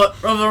 like,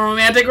 somewhat of a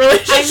romantic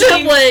relationship. I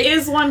mean, like,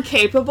 is one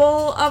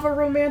capable of a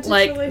romantic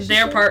relationship?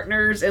 They're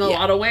partners in a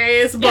lot of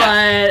ways,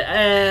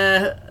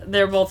 but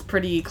they're both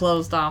pretty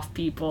closed off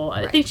people.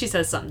 I think she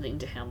says something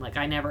to him, like,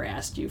 I never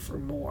asked you for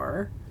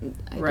more.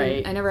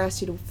 I never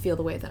asked you to feel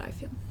the way that I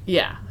feel.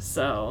 Yeah,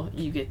 so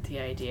you get the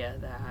idea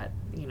that,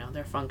 you know,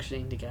 they're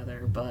functioning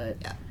together, but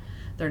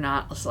they're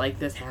not like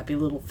this happy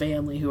little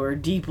family who are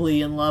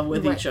deeply in love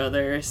with each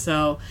other,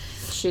 so...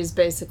 She's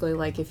basically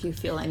like, if you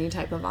feel any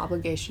type of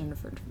obligation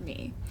for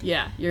me...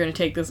 Yeah, you're gonna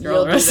take this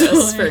girl you'll do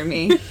this for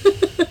me.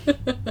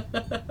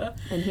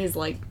 And he's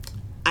like,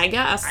 I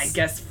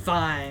guess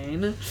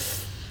fine.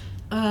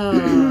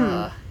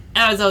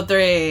 Episode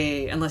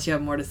 3, unless you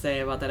have more to say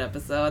about that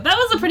episode. That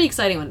was a pretty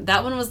exciting one.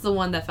 That one was the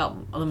one that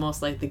felt the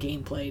most like the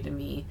gameplay to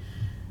me.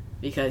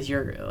 Because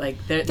you're,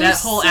 like, that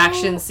whole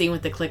action scene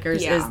with the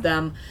clickers is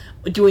them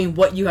doing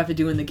what you have to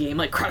do in the game.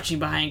 Like, crouching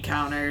behind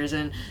counters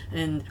and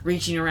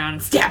reaching around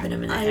and stabbing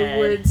them in the head. I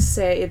would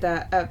say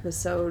that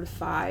episode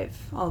 5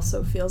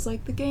 also feels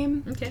like the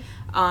game. Okay.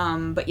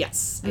 But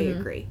yes, I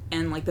agree.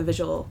 And, like, the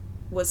visual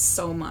was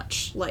so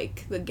much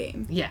like the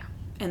game. Yeah.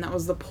 And that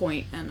was the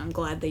point, and I'm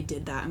glad they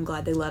did that. I'm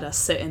glad they let us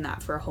sit in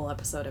that for a whole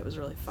episode. It was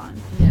really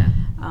fun. Yeah.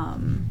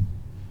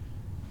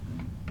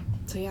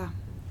 So yeah,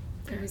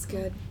 it was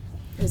good.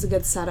 It was a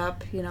good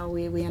setup. You know,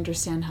 we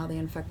understand how the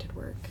infected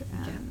work,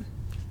 and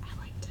I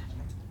liked it.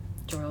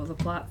 Drove the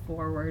plot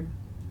forward.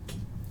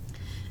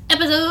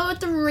 Episode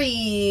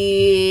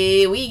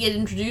 3, we get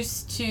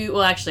introduced to...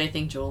 Well, actually, I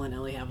think Joel and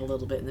Ellie have a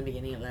little bit in the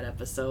beginning of that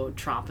episode,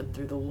 tromping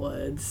through the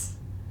woods.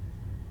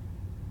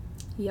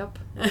 Yep.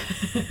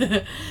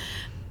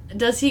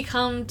 Does he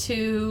come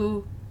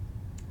to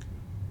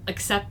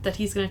accept that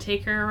he's going to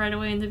take her right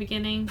away in the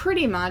beginning?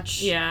 Pretty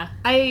much. Yeah.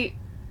 I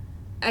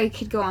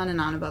could go on and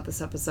on about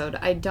this episode.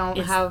 I don't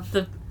have...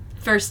 the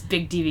first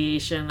big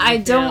deviation. I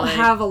don't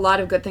have a lot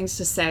of good things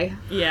to say.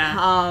 Yeah.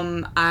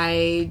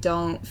 I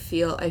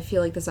feel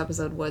like this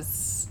episode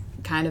was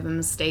kind of a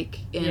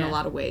mistake in a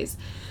lot of ways.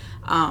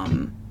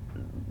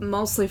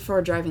 Mostly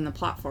for driving the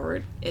plot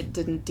forward. It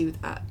didn't do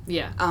that.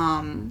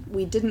 Yeah.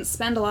 We didn't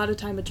spend a lot of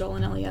time with Joel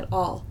and Ellie at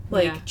all.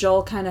 Like,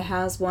 Joel kind of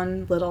has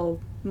one little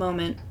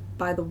moment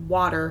by the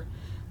water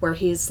where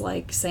he's,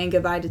 like, saying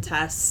goodbye to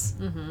Tess,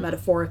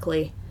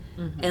 metaphorically.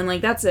 And,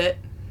 like, that's it.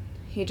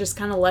 He just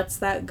kind of lets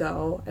that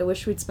go. I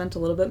wish we'd spent a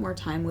little bit more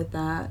time with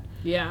that.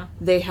 Yeah.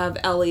 They have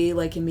Ellie,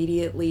 like,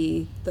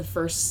 immediately, their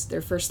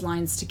first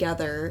lines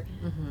together,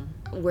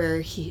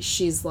 where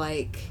she's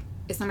like,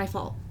 it's not my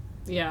fault.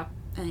 Yeah.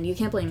 And you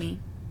can't blame me.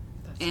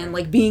 That's and,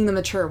 right. like, being the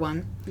mature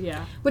one.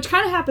 Yeah. Which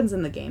kind of happens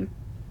in the game.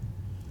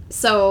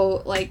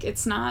 So, like,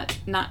 it's not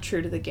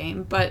true to the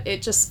game, but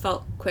it just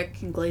felt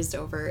quick and glazed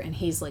over, and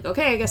he's like,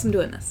 okay, I guess I'm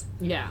doing this.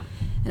 Yeah.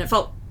 And it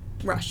felt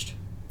rushed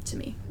to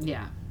me.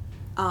 Yeah.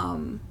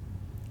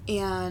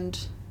 And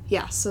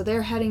yeah, so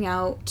they're heading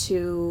out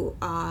to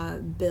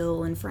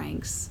Bill and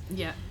Frank's.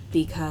 Yeah.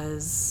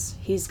 Because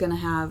he's gonna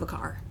have a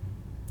car.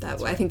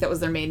 I think that was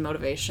their main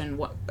motivation.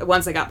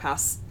 Once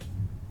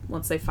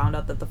they found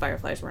out that the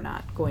Fireflies were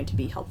not going to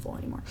be helpful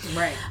anymore.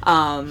 Right.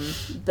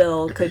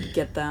 Bill could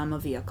get them a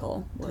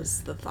vehicle,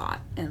 was the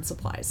thought, and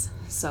supplies.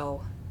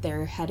 So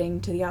they're heading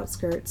to the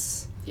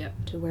outskirts. Yep.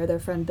 To where their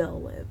friend Bill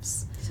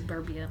lives.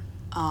 Suburbia.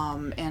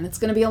 And it's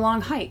gonna be a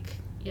long hike.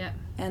 Yep.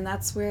 And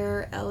that's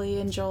where Ellie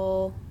and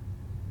Joel,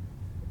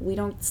 we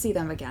don't see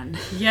them again.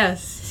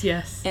 Yes.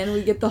 And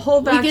we get the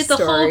whole backstory. We get the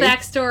whole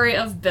backstory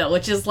of Bill,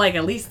 which is like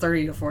at least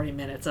 30 to 40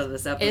 minutes of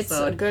this episode. It's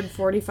a good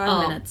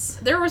 45 minutes.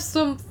 There were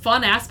some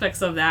fun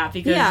aspects of that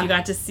because you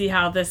got to see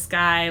how this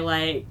guy,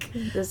 like...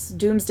 This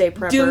doomsday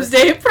prepper.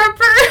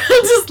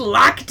 Just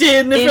locked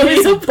in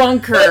his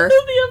bunker.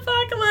 The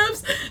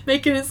apocalypse.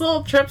 Making his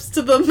little trips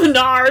to the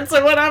Menards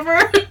or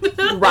whatever.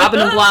 Robbing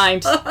him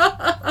blind.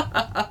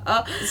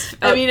 I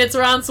mean, it's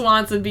Ron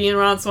Swanson being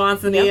Ron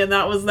Swanson-y, and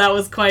that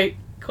was quite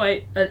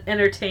an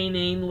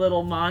entertaining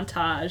little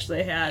montage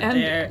they had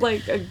there.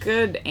 Like a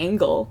good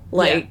angle.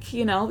 Like,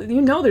 you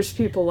know there's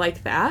people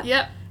like that.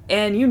 Yep.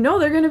 And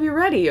they're going to be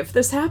ready if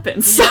this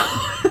happens. Yep.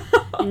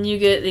 And you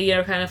get,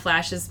 kind of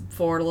flashes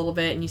forward a little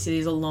bit and you see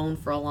he's alone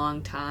for a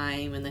long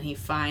time and then he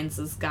finds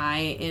this guy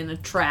in a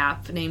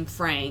trap named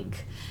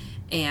Frank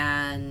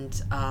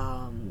and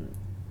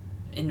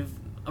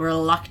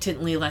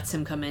reluctantly lets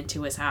him come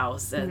into his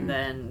house and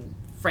then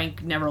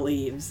Frank never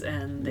leaves,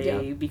 and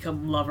they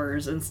become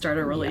lovers and start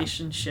a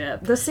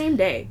relationship. The same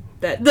day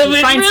that he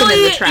finds him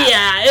in the trap.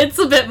 Yeah, it's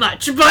a bit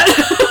much, but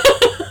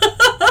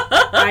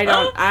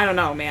I don't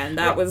know, man.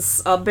 That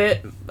was a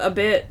bit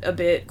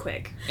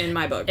quick in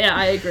my book. Yeah,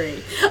 I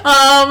agree.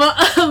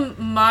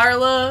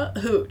 Marla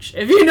Hooch.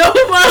 If you know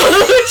who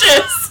Marla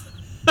Hooch is,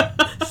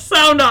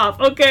 sound off,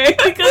 okay?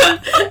 Because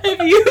if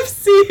you've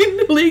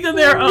seen League of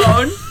Their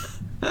Own,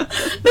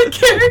 the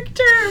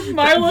character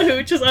Marla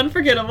Hooch is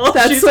unforgettable.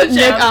 That's what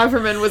Nick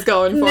Offerman was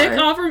going for. Nick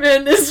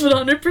Offerman is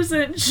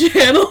 100%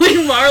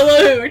 channeling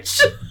Marla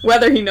Hooch.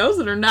 Whether he knows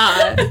it or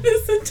not.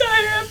 This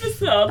entire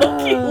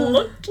episode. He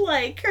looked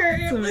like her.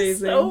 It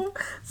amazing. was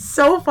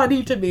so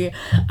funny to me.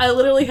 I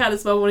literally had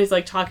this moment when he's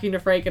like talking to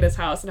Frank at his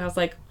house and I was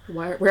like,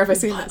 where have I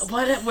seen this?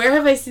 Where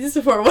have I seen this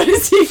before? What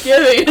is he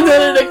giving? And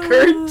then it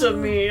occurred to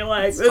me,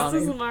 like, this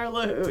is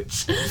Marla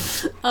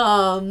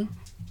Hooch.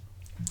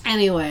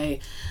 Anyway...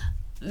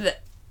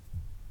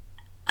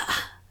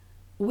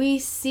 we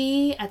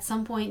see at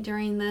some point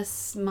during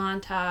this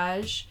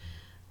montage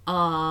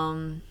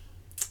Joel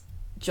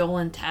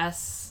and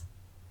Tess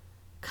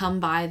come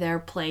by their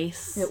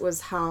place. It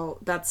was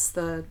that's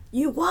the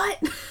you what?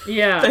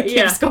 Yeah. That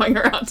keeps going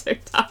around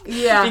TikTok.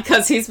 Yeah.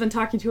 Because he's been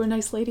talking to a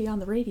nice lady on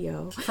the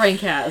radio.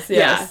 Frank has, yes.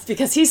 Yeah,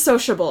 because he's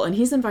sociable and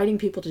he's inviting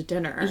people to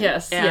dinner.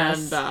 Yes,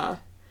 and,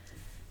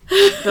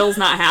 Bill's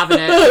not having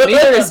it.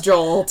 Neither is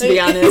Joel, to be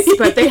honest.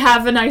 But they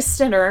have a nice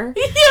dinner.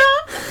 Yeah.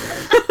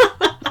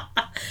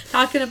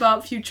 Talking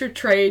about future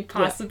trade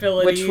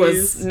possibilities. Which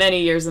was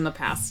many years in the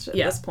past at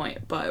this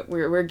point. But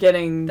we're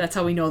getting... That's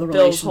how we know the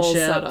Bill's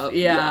relationship. whole setup.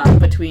 Yeah,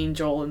 between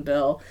Joel and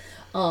Bill.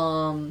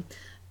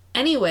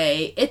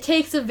 Anyway, it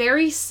takes a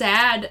very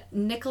sad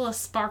Nicholas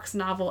Sparks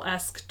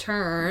novel-esque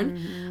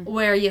turn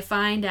where you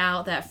find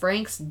out that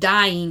Frank's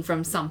dying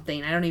from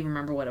something. I don't even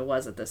remember what it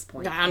was at this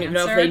point. I don't even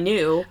know if they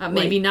knew.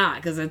 Maybe not,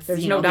 because it's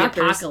no the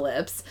doctors.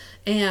 apocalypse.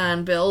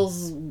 And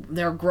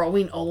they're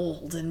growing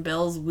old, and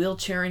Bill's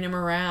wheelchairing him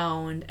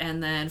around.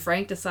 And then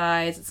Frank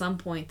decides at some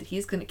point that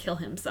he's going to kill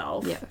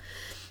himself.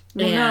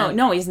 Yeah.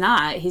 No, he's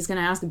not. He's going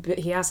to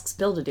he asks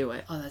Bill to do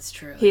it. Oh, that's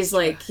true. He's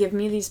like, give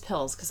me these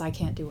pills, because I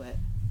can't do it.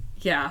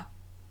 Yeah.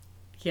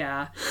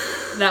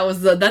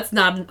 That's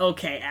not an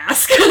okay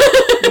ask.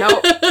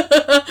 Nope.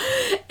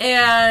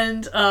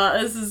 And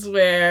this is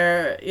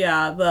where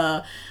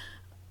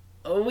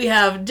we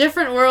have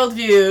different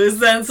worldviews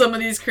than some of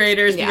these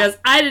creators because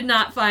I did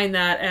not find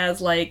that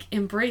as like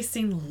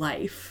embracing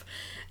life.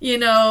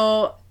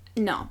 No.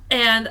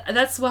 And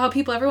that's how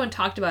everyone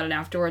talked about it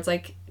afterwards,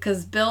 like,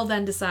 because Bill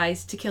then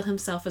decides to kill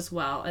himself as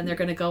well, and they're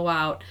going to go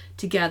out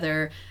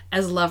together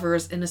as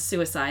lovers in a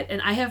suicide.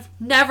 And I have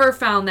never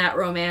found that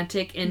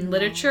romantic in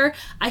literature.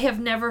 I have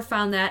never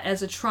found that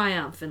as a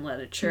triumph in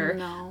literature.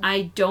 No.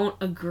 I don't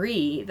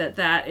agree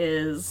that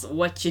is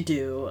what you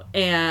do.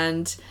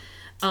 And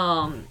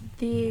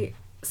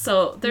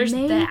so there's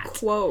main that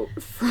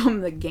quote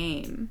from the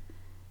game,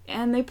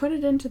 and they put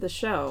it into the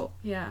show,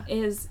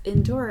 is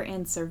endure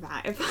and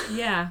survive.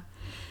 Yeah.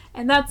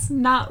 And that's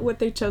not what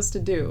they chose to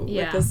do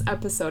with this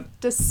episode,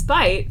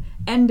 despite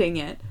ending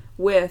it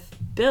with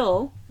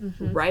Bill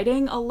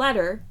writing a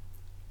letter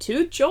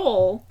to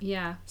Joel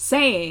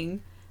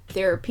saying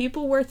there are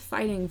people worth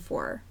fighting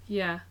for.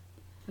 Yeah.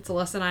 That's a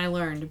lesson I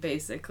learned,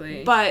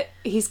 basically. But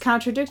he's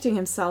contradicting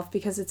himself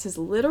because it's his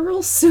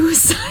literal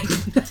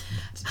suicide.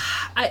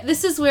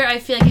 This is where I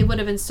feel like it would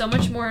have been so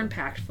much more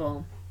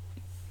impactful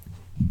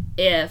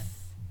if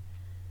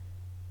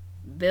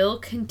Bill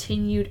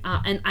continued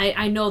on, and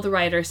I know the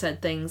writer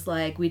said things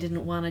like, we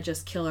didn't want to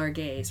just kill our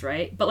gays,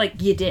 right? But, like,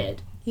 you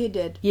did. You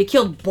did. You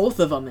killed both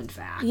of them, in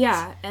fact.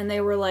 Yeah, and they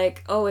were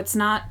like, oh, it's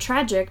not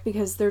tragic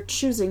because they're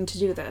choosing to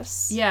do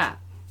this. Yeah.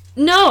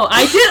 No,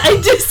 I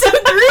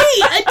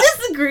disagree. I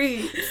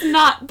disagree. It's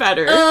not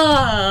better.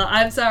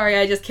 I'm sorry,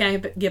 I just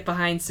can't get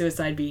behind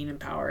suicide being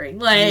empowering.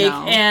 Like,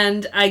 no.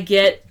 And I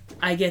get it.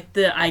 I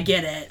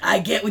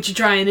get what you're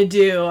trying to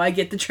do. I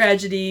get the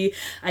tragedy.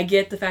 I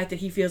get the fact that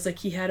he feels like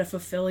he had a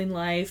fulfilling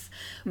life.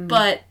 Mm-hmm.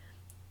 But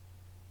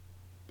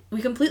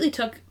we completely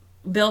took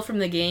Bill from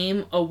the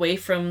game away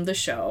from the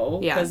show.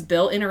 Because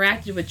Bill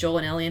interacted with Joel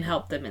and Ellie and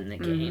helped them in the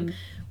game. Mm-hmm.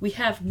 We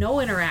have no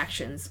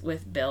interactions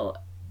with Bill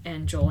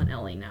and Joel and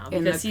Ellie now.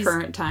 Because he's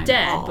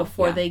dead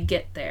before they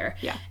get there.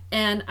 Yeah.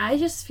 And I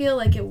just feel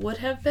like it would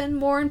have been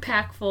more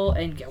impactful,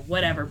 and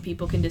whatever,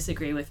 people can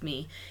disagree with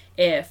me,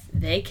 if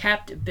they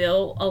kept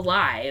Bill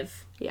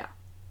alive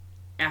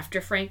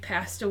after Frank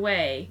passed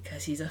away,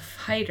 because he's a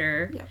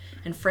fighter,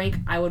 and Frank,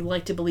 I would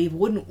like to believe,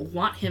 wouldn't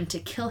want him to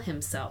kill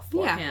himself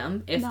for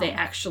him if they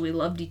actually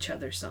loved each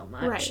other so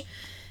much. Right.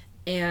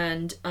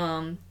 And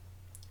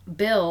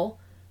Bill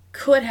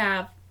could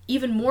have,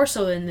 even more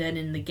so than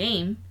in the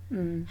game,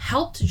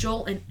 helped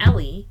Joel and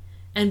Ellie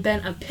and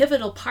been a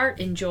pivotal part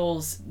in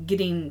Joel's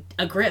getting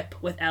a grip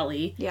with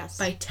Ellie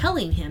by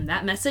telling him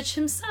that message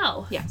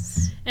himself.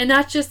 Yes. And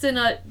not just in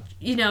a,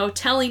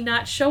 telling,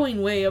 not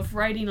showing way of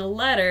writing a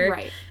letter.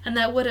 Right. And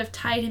that would have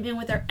tied him in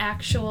with our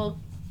actual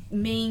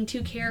main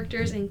two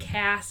characters and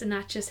cast, and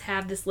not just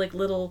have this, like,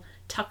 little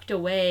tucked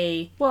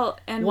away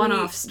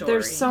one-off story.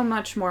 There's so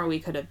much more we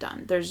could have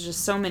done. There's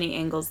just so many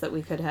angles that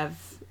we could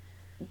have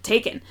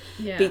taken.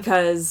 Yeah.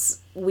 Because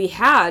we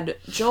had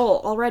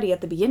Joel already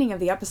at the beginning of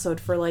the episode,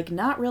 for, like,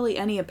 not really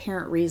any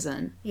apparent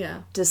reason,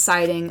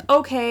 deciding,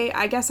 okay,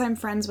 I guess I'm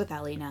friends with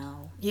Ellie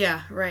now.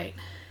 Yeah, right.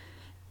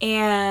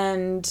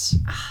 And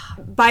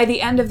by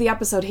the end of the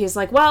episode, he's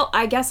like, well,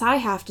 I guess I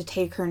have to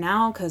take her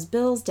now because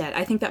Bill's dead.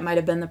 I think that might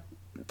have been the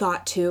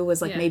thought, too,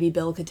 was, like, maybe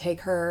Bill could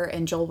take her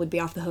and Joel would be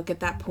off the hook at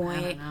that point.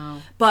 I don't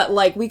know. But,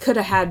 like, we could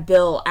have had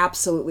Bill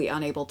absolutely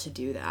unable to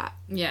do that.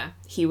 Yeah.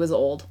 He was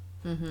old.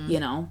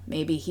 Mm-hmm.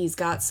 Maybe he's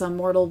got some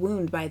mortal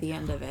wound by the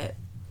end of it.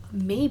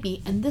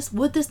 Maybe. And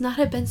would this not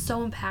have been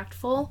so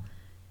impactful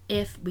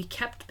if we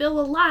kept Bill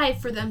alive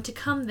for them to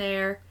come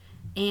there,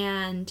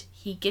 and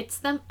he gets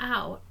them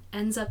out,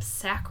 ends up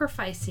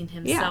sacrificing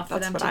himself for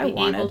them to be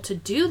able to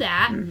do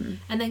that, and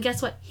then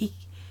guess what?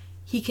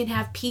 He can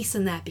have peace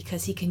in that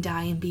because he can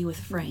die and be with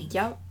Frank.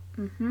 Yep.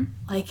 Mm-hmm.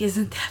 Like,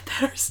 isn't that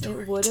better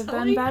story? It would have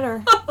been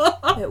better.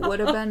 It would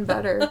have been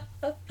better.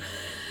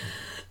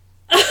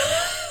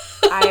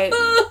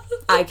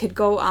 I could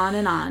go on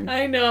and on.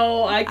 I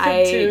know, I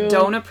could too. I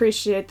don't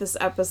appreciate this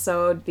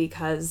episode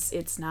because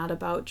it's not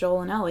about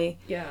Joel and Ellie.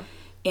 Yeah.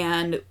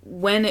 And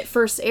when it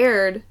first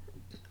aired,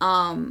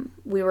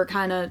 we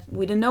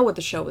didn't know what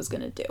the show was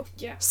going to do.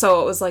 Yeah.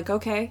 So it was like,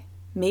 okay,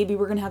 maybe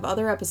we're going to have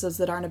other episodes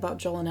that aren't about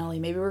Joel and Ellie.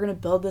 Maybe we're going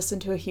to build this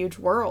into a huge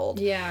world.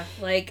 Yeah,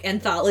 like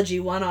anthology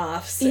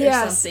one-offs or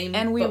something.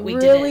 And we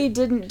really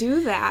didn't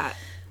do that.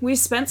 We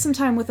spent some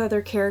time with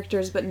other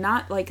characters, but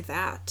not like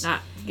that.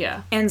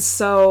 Yeah. And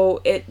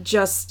so it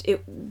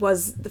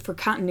was, for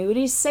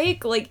continuity's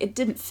sake, like, it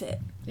didn't fit.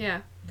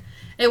 Yeah.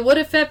 It would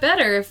have fit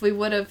better if we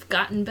would have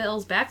gotten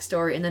Bill's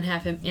backstory and then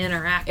have him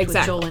interact with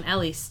Joel and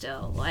Ellie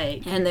still.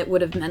 And it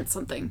would have meant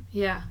something.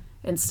 Yeah.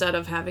 Instead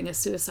of having a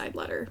suicide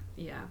letter.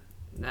 Yeah.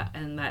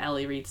 And that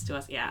Ellie reads to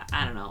us. Yeah,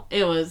 I don't know.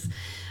 It was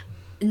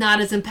not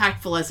as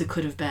impactful as it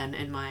could have been,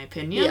 in my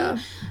opinion. Yeah.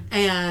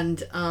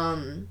 And,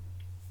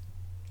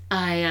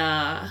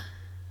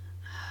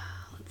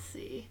 let's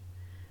see.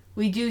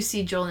 We do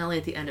see Joel and Ellie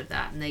at the end of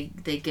that, and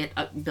they get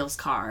Bill's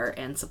car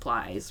and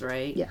supplies,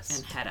 right? Yes.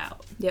 And head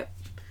out. Yep.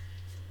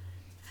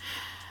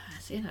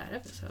 That's the end of that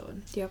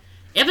episode. Yep.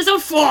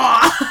 Episode 4!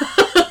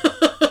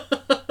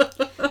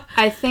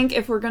 I think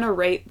if we're gonna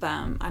rate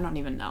them, I don't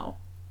even know.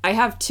 I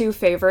have two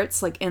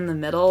favorites, like, in the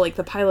middle. Like,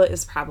 the pilot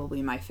is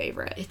probably my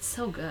favorite. It's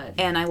so good.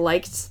 And I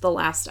liked the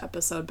last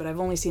episode, but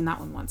I've only seen that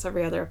one once.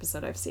 Every other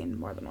episode I've seen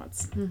more than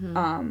once.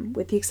 Mm-hmm.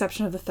 With the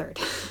exception of the third.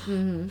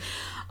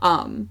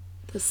 Mm-hmm.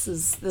 This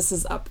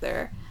is up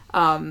there.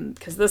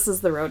 Because this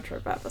is the road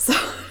trip episode.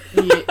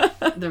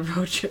 The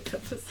road trip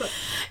episode.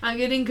 I'm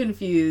getting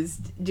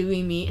confused. Do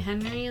we meet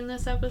Henry in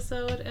this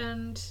episode?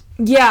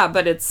 Yeah,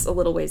 but it's a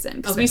little ways in.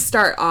 Because we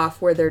start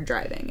off where they're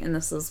driving, and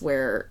this is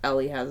where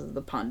Ellie has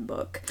the pun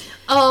book.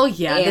 Oh,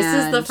 yeah.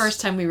 This is the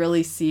first time we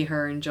really see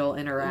her and Joel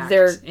interact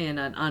in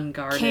an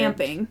unguarded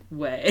camping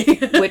way.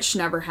 Which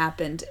never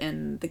happened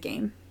in the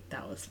game.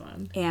 That was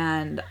fun.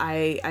 And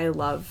I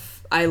love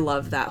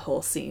that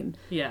whole scene.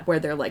 Yeah. Where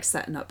they're, like,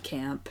 setting up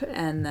camp,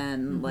 and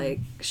then,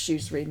 like,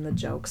 she's reading the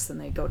jokes, and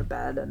they go to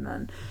bed, and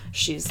then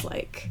she's,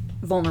 like,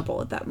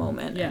 vulnerable at that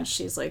moment. Yeah. And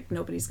she's like,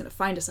 nobody's gonna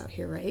find us out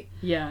here, right?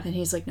 Yeah. And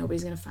he's like,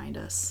 nobody's gonna find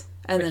us.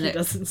 And then he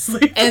doesn't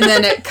sleep. And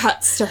then it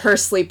cuts to her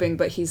sleeping,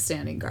 but he's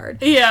standing guard.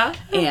 Yeah.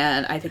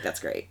 And I think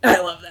that's great.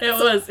 I love that.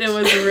 It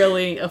was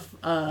really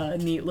a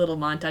neat little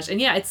montage.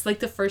 And yeah, it's like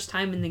the first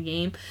time in the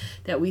game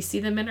that we see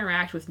them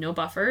interact with no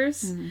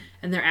buffers,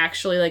 and they're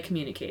actually like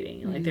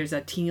communicating. Like there's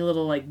a teeny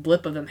little like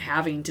blip of them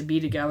having to be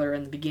together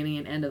in the beginning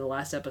and end of the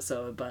last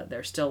episode, but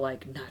they're still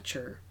like not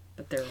sure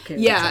that they're okay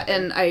with each other.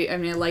 And I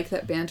mean I like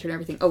that banter and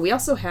everything. Oh, we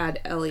also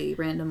had Ellie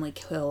randomly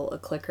kill a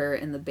clicker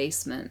in the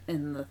basement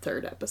in the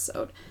 3rd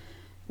episode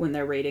when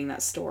they're raiding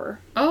that store.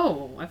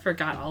 Oh, I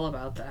forgot all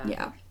about that.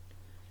 Yeah.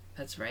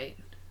 That's right.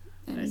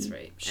 And that's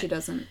right. She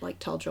doesn't like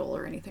tell Joel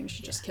or anything.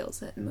 She just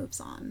kills it and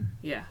moves on.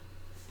 Yeah.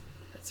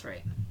 That's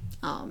right.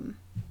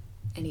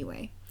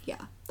 Anyway,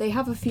 yeah. They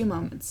have a few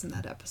moments in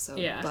that episode.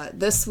 Yeah. But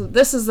this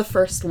is the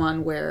first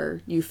one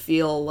where you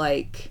feel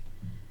like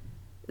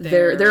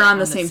they're on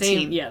the same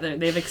team. Yeah,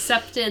 they've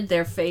accepted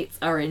their fates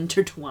are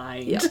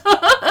intertwined. Yeah.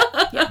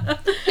 Yeah.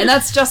 And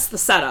that's just the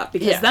setup,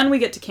 because then we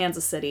get to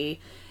Kansas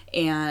City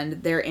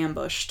and they're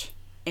ambushed,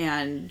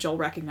 and Joel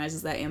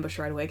recognizes that ambush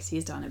right away because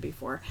he's done it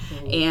before.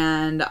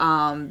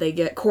 And they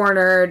get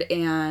cornered,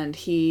 and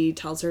he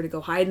tells her to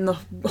go hide in the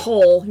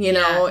hole,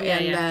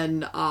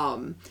 then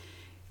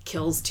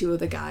kills 2 of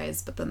the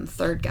guys, but then the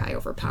 3rd guy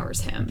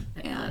overpowers him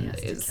and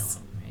is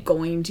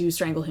going to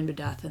strangle him to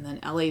death. And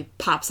then Ellie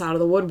pops out of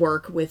the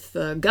woodwork with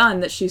the gun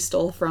that she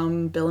stole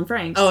from Bill and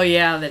Frank. Oh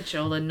yeah, that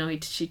Joel didn't know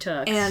she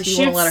took. And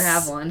she won't let her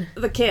have one.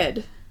 The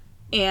kid,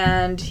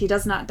 and he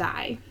does not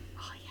die.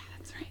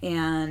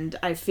 And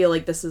I feel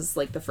like this is,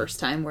 like, the first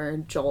time where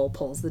Joel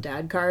pulls the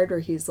dad card, where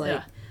he's,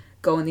 like,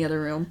 go in the other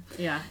room.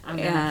 Yeah, I'm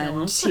gonna kill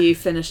him. And he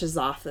finishes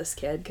off this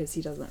kid, because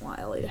he doesn't want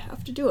Ellie to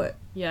have to do it.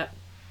 Yep.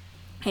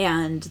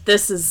 And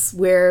this is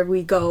where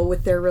we go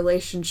with their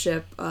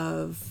relationship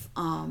of,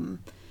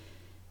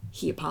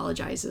 he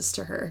apologizes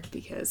to her,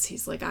 because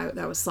he's like,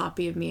 that was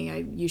sloppy of me,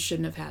 you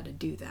shouldn't have had to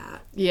do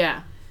that.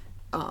 Yeah.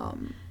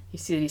 You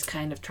see that he's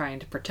kind of trying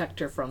to protect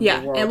her from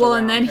the world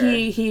and then her.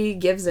 he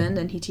gives in,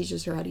 and he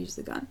teaches her how to use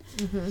the gun.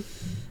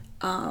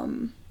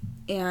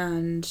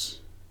 And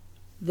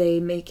they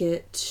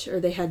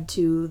they head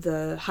to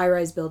the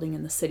high-rise building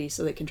in the city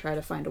so they can try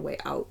to find a way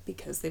out,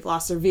 because they've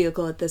lost their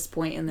vehicle at this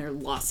point and they're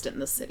lost in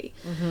the city.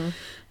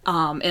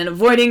 And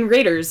avoiding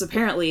raiders,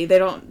 apparently they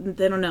don't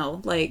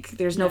know, like,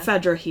 there's no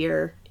Fedra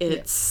here.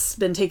 It's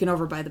been taken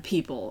over by the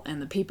people,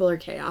 and the people are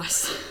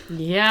chaos.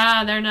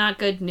 Yeah, they're not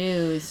good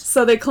news.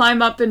 So they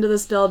climb up into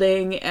this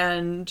building,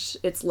 and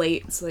it's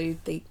late, so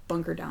they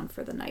bunker down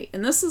for the night.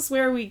 And this is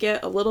where we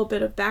get a little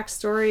bit of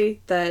backstory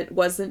that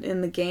wasn't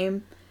in the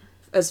game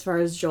as far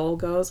as Joel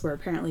goes, where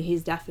apparently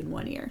he's deaf in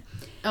one ear.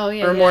 Oh,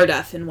 yeah. Or more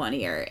deaf in one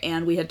ear.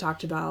 And we had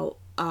talked about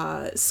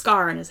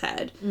scar on his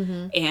head.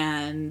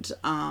 And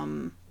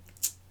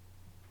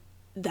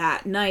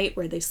that night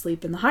where they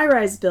sleep in the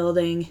high-rise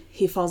building,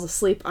 he falls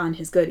asleep on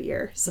his good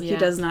ear. So he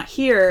does not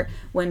hear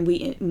when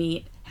we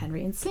meet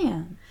Henry and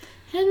Sam.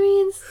 Henry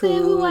and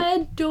Sam, who I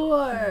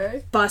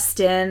adore. Bust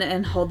in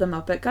and hold them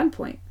up at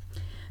gunpoint.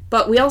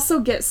 But we also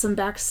get some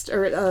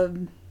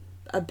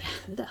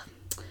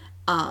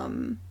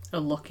A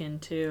look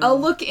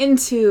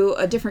into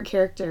a different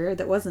character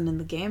that wasn't in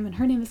the game, and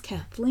her name is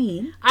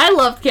Kathleen. I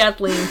loved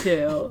Kathleen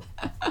too.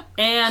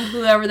 And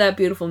whoever that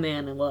beautiful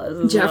man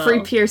was. Jeffrey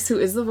Pierce, who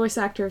is the voice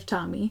actor of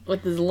Tommy.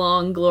 With his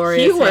long,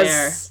 glorious hair. He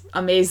was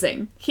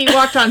amazing. He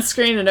walked on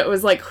screen and it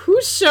was like,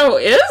 whose show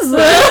is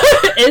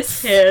this?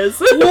 It's his.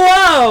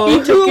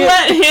 Whoa! Who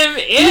let him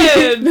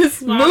in?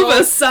 This model, move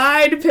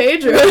aside,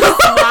 Pedro. This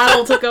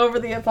model took over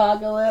the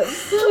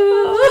apocalypse.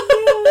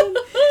 Oh,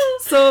 man.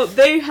 So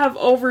they have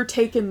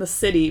overtaken the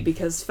city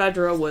because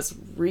Fedra was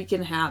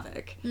wreaking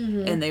havoc.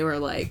 And they were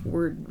like,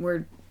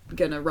 we're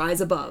gonna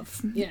rise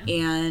above. Yeah.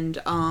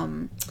 And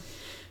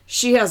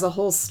she has a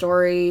whole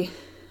story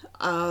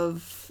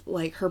of,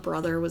 like, her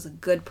brother was a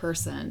good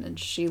person and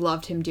she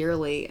loved him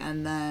dearly,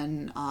 and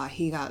then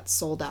he got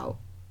sold out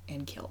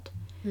and killed.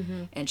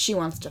 And she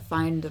wants to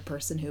find the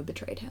person who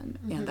betrayed him,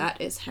 and that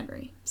is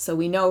Henry. So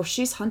we know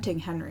she's hunting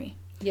Henry.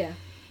 Yeah.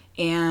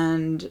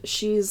 And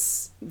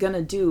she's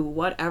gonna do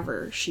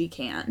whatever she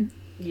can.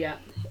 Yeah.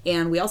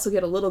 And we also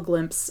get a little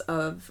glimpse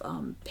of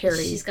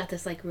Perry. She's got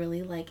this, like,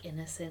 really, like,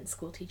 innocent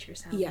school teacher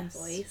sounding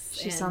voice.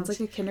 She sounds like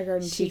a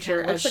kindergarten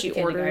teacher as she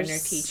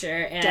orders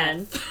teacher,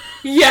 and death.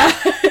 Yeah.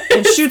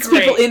 And shoots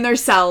people in their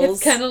cells.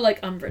 It's kind of like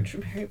Umbridge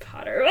from Harry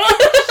Potter.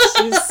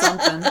 She's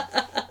something.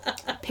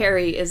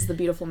 Perry is the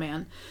beautiful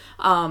man.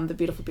 The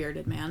beautiful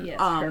bearded man. Yes,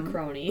 her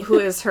crony. Who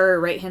is her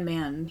right-hand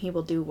man. He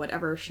will do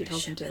whatever she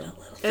tells him to.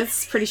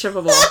 It's pretty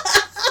shippable.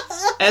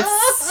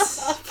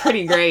 It's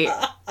pretty great.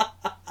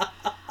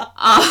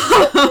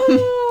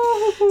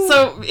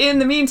 So in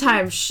the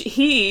meantime,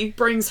 he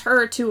brings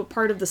her to a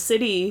part of the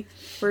city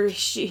where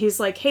he's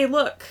like, hey,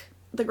 look,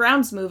 the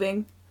ground's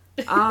moving.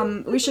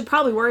 We should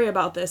probably worry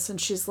about this. And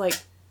she's like,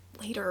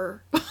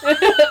 later.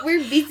 We're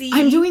busy.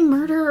 I'm doing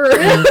murder.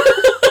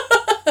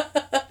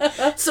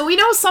 So we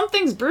know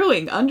something's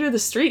brewing under the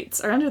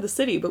streets or under the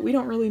city, but we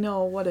don't really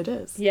know what it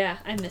is. Yeah,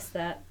 I missed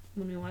that.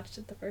 when we watched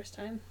it the first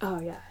time.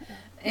 Oh, yeah.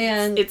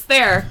 And it's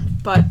there,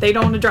 but they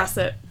don't address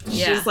it.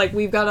 Yeah. She's like,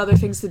 we've got other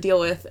things to deal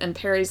with. And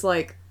Perry's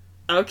like,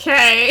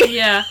 okay.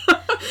 Yeah.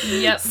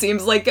 Yep.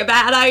 Seems like a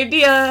bad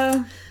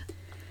idea.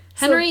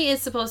 Henry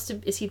is supposed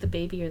to... Is he the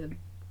baby or the...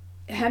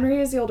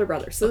 Henry is the older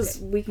brother. So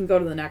we can go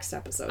to the next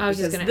episode. I was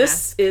just going to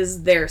ask. This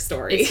is their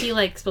story. Is he,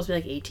 like, supposed to be,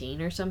 like,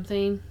 18 or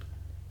something?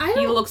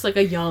 He looks like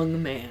a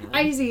young man.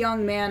 He's a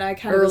young man. I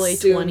kind of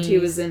assumed 20s. He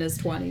was in his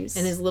 20s.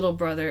 And his little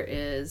brother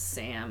is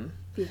Sam.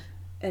 Yeah.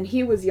 And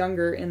he was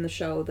younger in the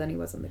show than he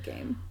was in the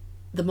game.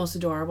 The most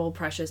adorable,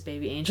 precious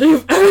baby angel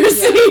you've ever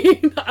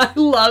seen. I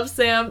love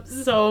Sam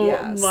so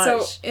much.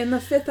 So in the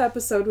 5th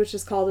episode, which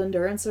is called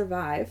Endure and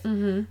Survive,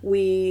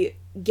 we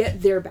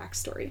get their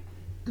backstory.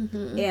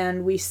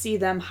 And we see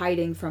them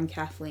hiding from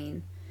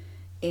Kathleen.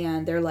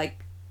 And they're,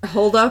 like,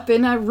 holed up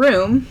in a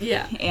room.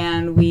 Yeah.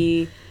 And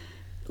we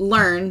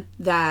learn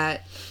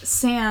that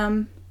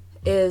Sam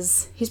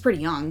he's pretty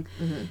young,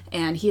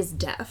 and he is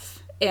deaf.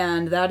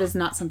 And that is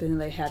not something that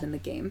they had in the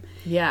game.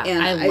 Yeah,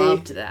 and I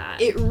loved that.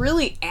 It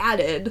really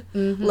added,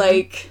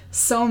 like,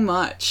 so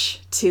much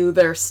to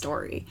their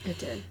story. It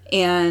did.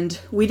 And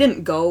we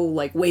didn't go,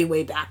 like, way,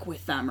 way back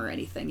with them or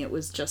anything. It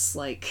was just,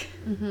 like,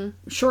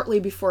 shortly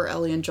before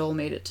Ellie and Joel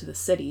made it to the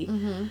city,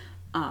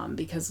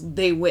 because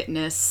they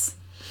witness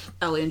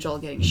Ellie and Joel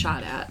getting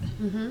shot at.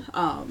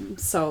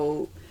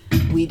 So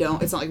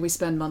it's not like we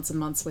spend months and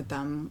months with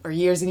them, or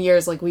years and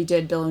years like we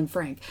did Bill and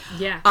Frank.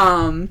 Yeah.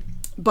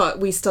 But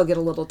we still get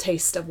a little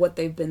taste of what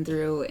they've been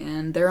through,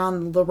 and they're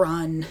on the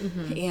run,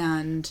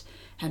 and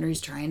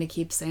Henry's trying to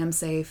keep Sam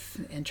safe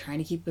and trying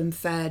to keep him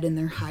fed, and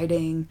they're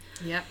hiding.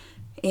 Yep.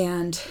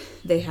 And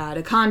they had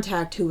a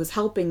contact who was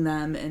helping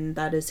them, and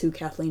that is who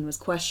Kathleen was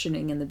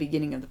questioning in the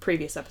beginning of the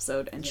previous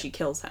episode, and she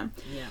kills him.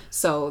 Yeah.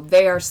 So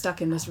they are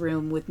stuck in this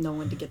room with no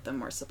one to get them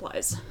more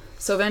supplies.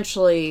 So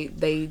eventually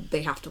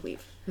they have to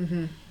leave.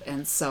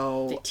 And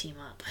so... They team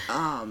up.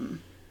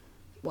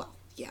 Well,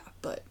 yeah,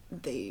 but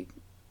they...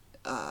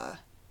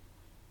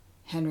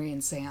 Henry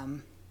and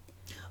Sam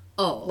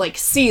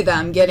see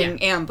them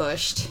getting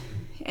ambushed,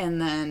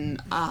 and then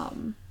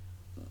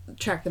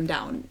track them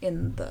down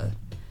in the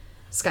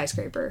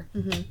skyscraper,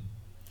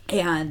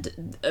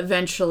 and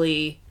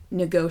eventually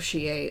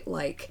negotiate,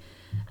 like,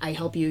 I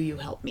help you, you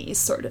help me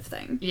sort of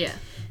thing. Yeah.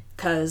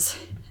 Because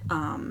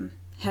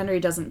Henry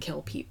doesn't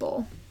kill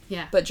people.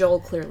 Yeah. But Joel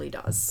clearly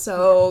does.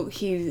 So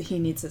he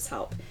needs his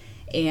help.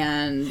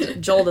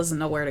 And Joel doesn't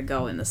know where to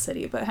go in the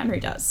city, but Henry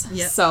does.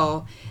 Yep.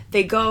 So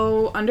they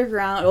go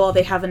underground. Well,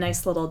 they have a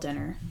nice little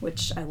dinner,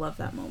 which I love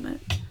that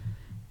moment.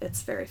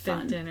 It's very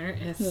fun. The dinner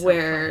is so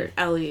where fun.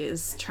 Ellie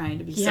is trying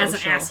to be social. He has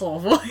an asshole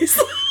voice.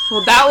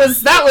 Well, that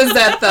was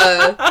at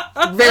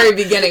the very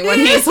beginning when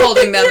he's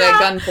holding them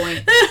at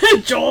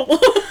gunpoint. Joel.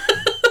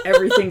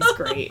 Everything's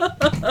great.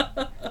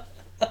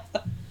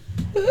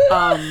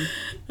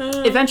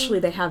 Eventually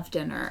they have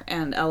dinner,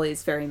 and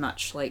Ellie's very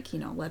much like,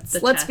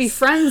 let's be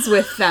friends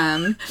with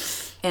them.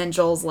 And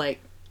Joel's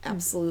like,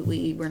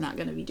 absolutely, we're not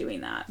going to be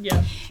doing that.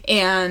 Yeah.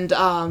 And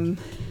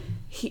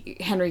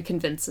Henry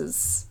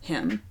convinces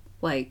him,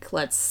 like,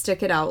 let's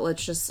stick it out.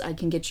 I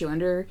can get you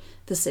under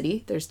the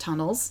city. There's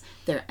tunnels.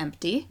 They're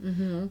empty.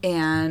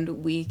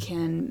 And we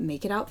can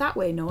make it out that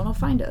way. No one will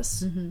find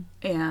us.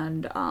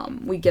 And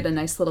we get a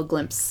nice little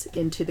glimpse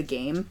into the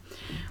game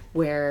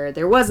where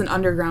there was an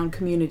underground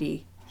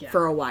community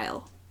for a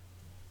while,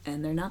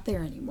 and they're not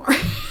there anymore.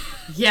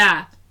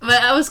 Yeah, but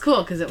that was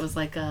cool because it was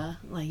like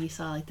you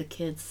saw like the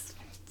kids'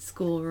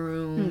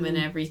 schoolroom and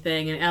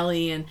everything, and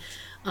Ellie and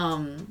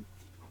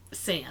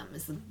Sam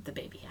is the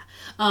baby.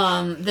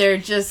 Yeah, they're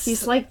just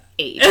he's like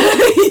 8.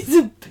 He's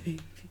a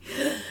baby.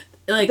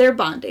 Like they're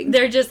bonding.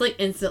 They're just like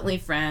instantly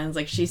friends.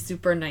 Like she's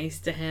super nice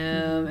to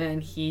him,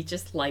 and he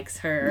just likes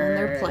her. And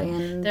they're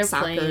playing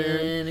soccer.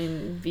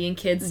 And being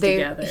kids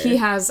together.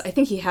 I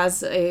think he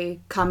has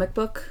a comic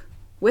book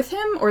with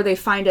him, or they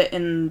find it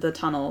in the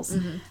tunnels.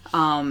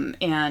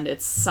 And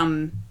it's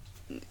some,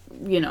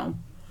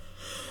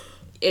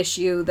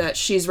 issue that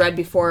she's read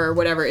before or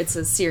whatever. It's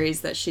a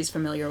series that she's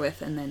familiar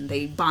with, and then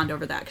they bond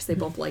over that because they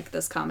both like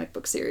this comic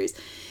book series.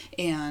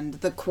 And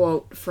the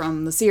quote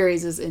from the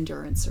series is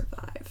 "Endure and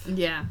survive."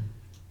 Yeah.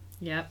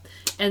 Yep.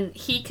 And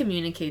he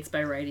communicates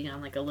by writing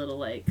on like a little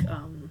like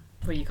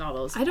what do you call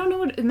those? I don't know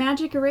what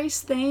magic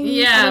erase thing.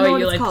 Yeah, where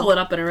you like pull it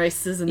up and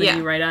erases and then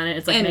you write on it.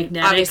 It's like and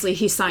magnetic. Obviously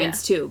he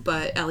signs too,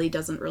 but Ellie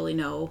doesn't really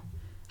know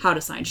how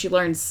to sign. She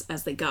learns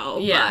as they go.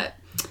 Yeah.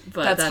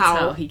 But that's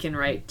how he can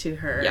write to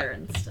her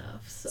and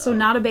stuff. So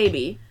not a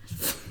baby.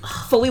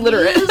 Fully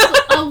literate. He is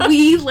a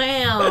wee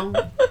lamb.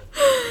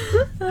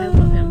 I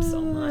love him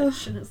so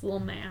much and his little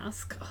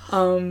mask.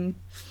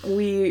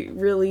 We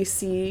really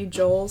see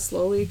Joel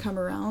slowly come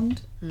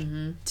around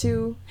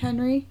to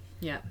Henry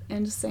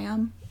and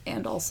Sam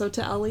and also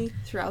to Ellie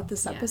throughout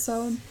this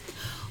episode.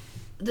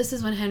 This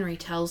is when Henry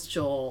tells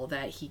Joel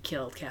that he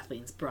killed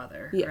Kathleen's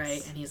brother,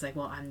 right? And he's like,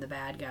 well, I'm the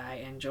bad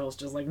guy. And Joel's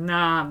just like,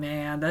 nah,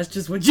 man, that's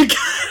just what you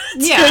gotta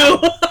do.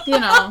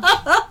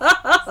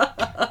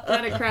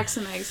 Gotta crack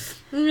some eggs.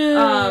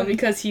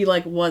 Because he,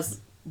 like,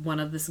 was one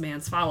of this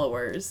man's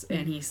followers,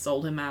 and he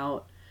sold him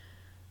out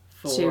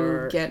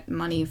to get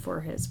money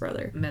for his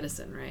brother.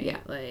 Medicine, right? Yeah.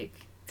 Like,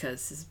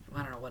 because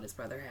I don't know what his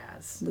brother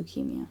has.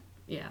 Leukemia.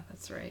 Yeah,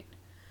 that's right.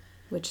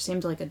 Which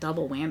seems like a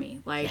double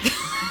whammy. Like,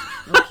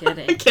 no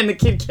kidding. Can the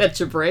kid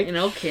catch a break?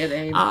 No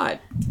kidding.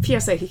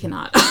 PSA, he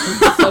cannot.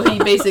 So he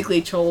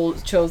basically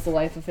chose the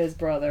life of his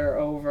brother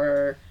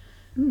over...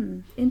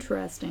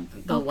 interesting.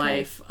 The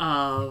life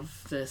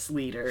of this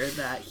leader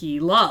that he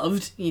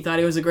loved. He thought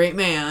he was a great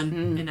man.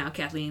 And now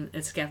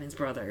it's Kathleen's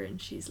brother,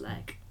 and she's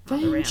like,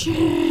 on the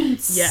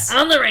rampage. Yeah,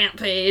 on the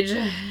rampage.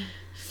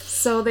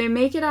 So they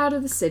make it out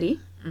of the city.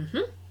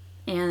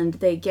 And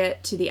they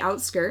get to the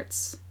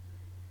outskirts.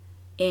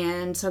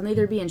 And suddenly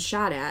they're being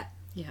shot at.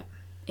 Yeah.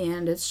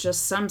 And it's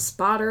just some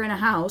spotter in a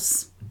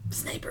house.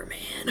 Sniper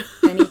man.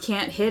 And he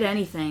can't hit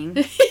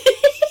anything.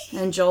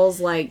 And Joel's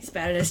like, he's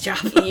bad at his job.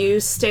 You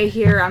stay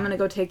here, I'm gonna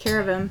go take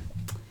care of him.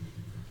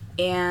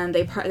 And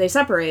they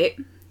separate.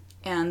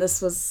 And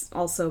this was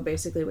also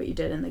basically what you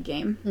did in the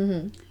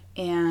game.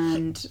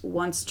 And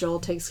once Joel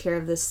takes care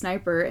of this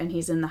sniper and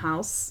he's in the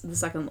house, the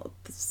second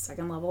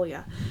level,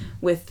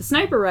 with the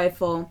sniper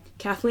rifle,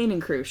 Kathleen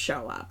and crew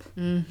show up.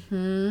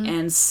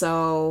 And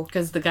so...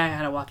 Because the guy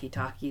had a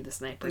walkie-talkie, the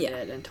sniper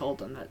did, and told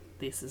them that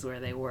this is where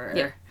they were.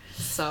 Yeah.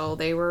 So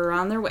they were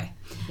on their way.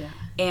 Yeah.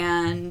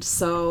 And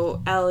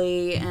so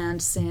Ellie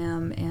and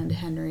Sam and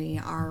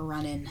Henry are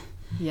running.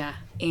 Yeah.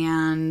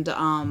 And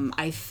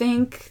I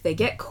think they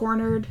get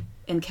cornered,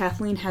 and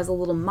Kathleen has a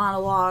little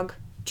monologue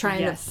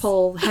trying to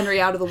pull Henry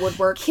out of the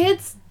woodwork.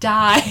 Kids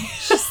die.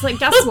 She's like,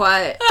 guess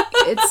what?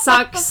 It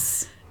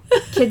sucks.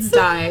 Kids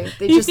die.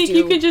 They you think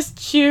you could just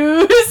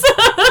choose?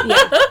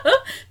 Yeah.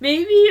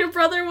 Maybe your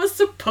brother was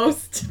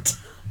supposed to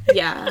die.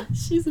 Yeah.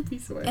 She's a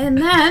piece of work. And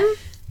then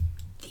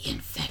the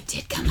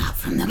infected come out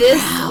from the This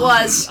ground.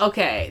 was,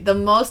 the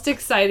most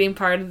exciting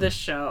part of the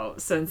show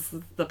since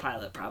the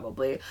pilot,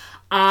 probably.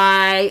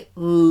 I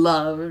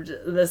loved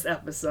this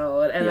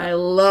episode, and I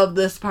love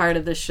this part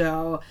of the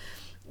show.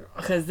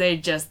 Because they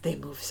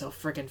move so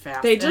freaking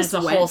fast. They just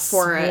and it's a went whole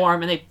for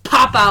swarm, and they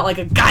pop out like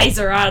a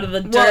geyser out of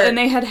the dirt. Well, and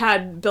they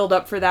had build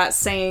up for that,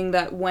 saying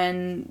that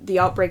when the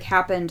outbreak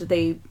happened,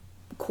 they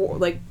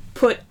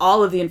put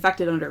all of the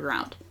infected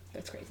underground.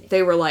 That's crazy.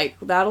 They were like,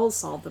 that'll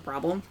solve the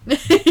problem.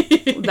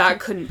 That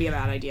couldn't be a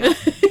bad idea.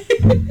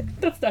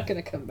 That's not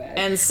going to come back.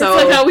 And so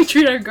it's like how we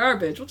treat our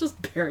garbage. We'll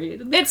just bury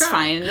it in the It's ground.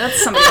 fine.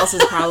 That's somebody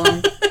else's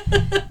problem.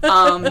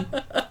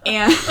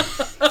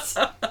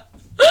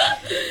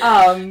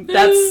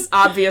 That's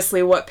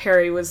obviously what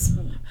Perry was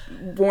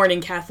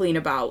warning Kathleen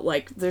about.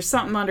 Like, there's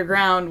something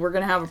underground. We're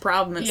going to have a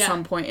problem at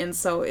some point. And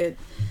so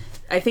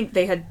I think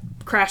they had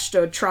crashed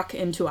a truck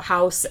into a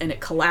house, and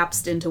it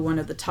collapsed into one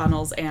of the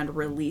tunnels and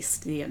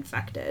released the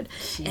infected.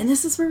 Jeez. And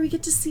this is where we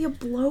get to see a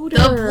bloater.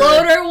 The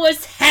bloater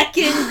was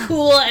heckin'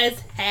 cool as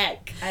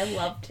heck. I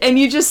loved it. And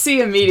you just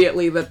see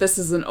immediately that this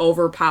is an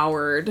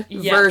overpowered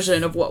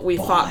version of what we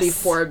thought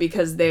before,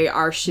 because they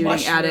are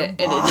shooting at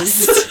it, and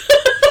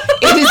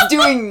it is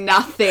doing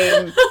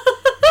nothing.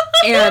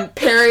 And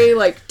Perry,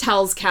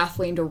 tells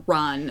Kathleen to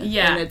run.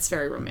 Yeah. And it's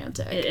very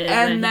romantic. It is.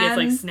 And then then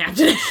he gets,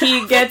 snatched.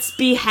 He gets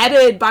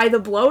beheaded by the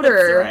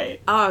bloater. That's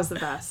right. Oh, it was the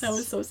best. That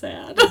was so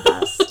sad. The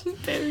best.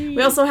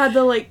 We also had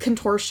the,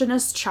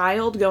 contortionist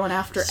child going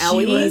after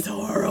Ellie. She was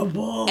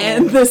horrible.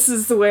 And this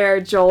is where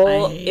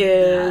Joel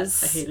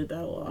is... I hated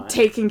that a lot.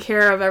 Taking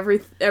care of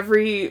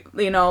every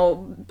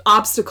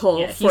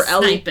obstacle for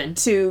Ellie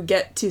to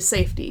get to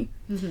safety.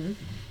 Mm-hmm.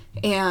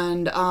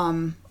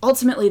 And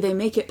ultimately they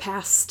make it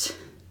past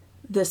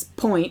this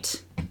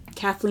point.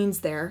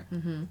 Kathleen's there,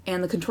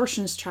 and the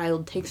contortionist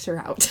child takes her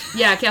out.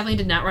 Yeah, Kathleen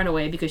did not run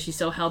away because she's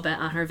so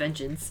hell-bent on her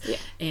vengeance. Yeah.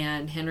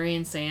 And Henry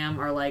and Sam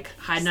are,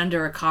 hiding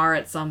under a car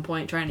at some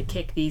point trying to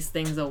kick these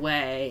things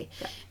away.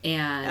 Yeah.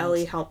 And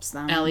Ellie helps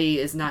them. Ellie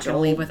is not going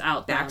to leave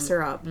without them. Backs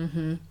her up.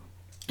 Mm-hmm.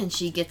 And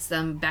she gets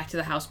them back to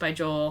the house by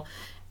Joel.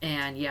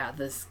 And,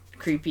 this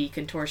creepy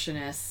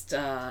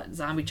contortionist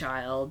zombie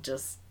child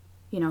just...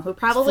 who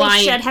probably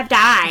should have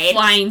died.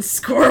 Flying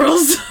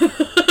squirrels.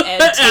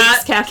 And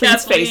takes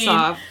Kathleen's face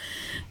off.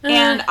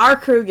 And our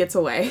crew gets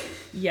away.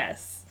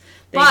 Yes,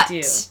 they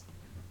do.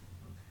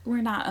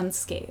 We're not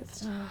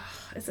unscathed.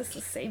 Is this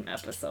the same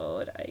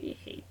episode? I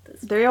hate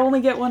this. They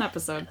only get one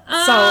episode.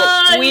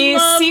 So we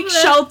seek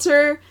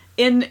shelter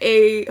in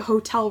a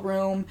hotel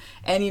room.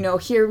 And,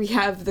 here we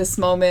have this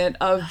moment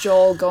of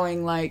Joel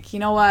going you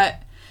know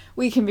what?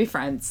 We can be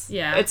friends.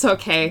 Yeah. It's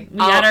okay.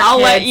 I'll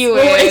let you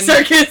in. We'll raise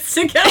our kids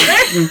together.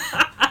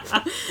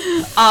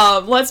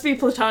 Let's be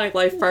platonic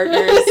life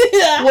partners.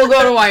 Yeah. We'll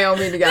go to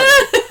Wyoming together.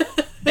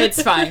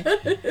 It's fine.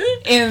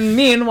 And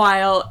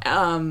meanwhile,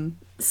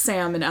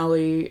 Sam and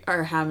Ellie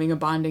are having a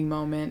bonding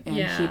moment, and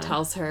he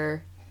tells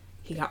her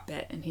he got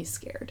bit and he's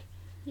scared.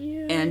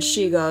 Yeah. And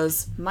she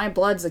goes, my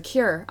blood's a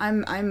cure.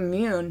 I'm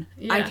immune.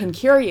 Yeah. I can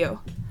cure you.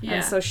 Yeah.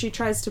 And so she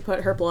tries to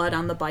put her blood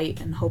on the bite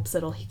and hopes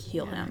it'll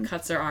heal him.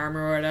 Cuts her arm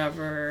or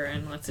whatever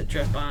and lets it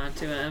drip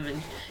onto him.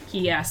 And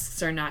he asks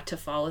her not to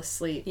fall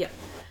asleep. Yeah.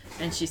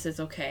 And she says,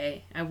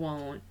 okay, I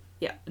won't.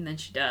 Yeah. And then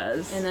she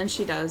does. And then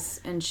she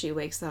does, and she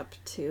wakes up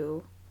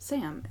to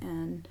Sam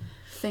and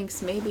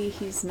thinks maybe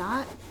he's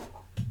not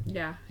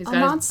he's a got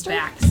monster?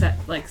 his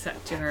back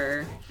set to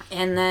her.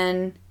 And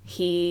then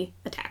he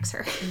attacks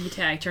her. He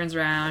turns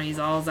around, he's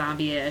all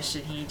zombie-ish,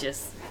 and he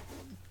just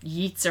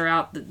yeets her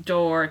out the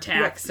door,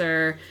 attacks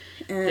her.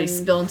 And they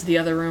spill into the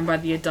other room by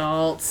the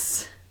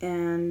adults.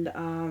 And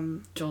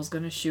Joel's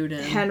gonna shoot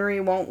him. Henry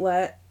won't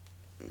let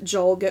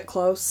Joel get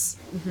close.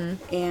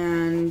 Mm-hmm.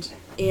 And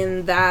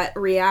in that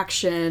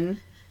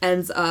reaction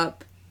ends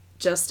up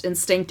just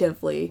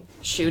instinctively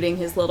shooting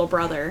his little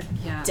brother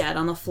dead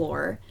on the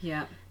floor.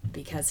 Yeah.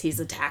 Because he's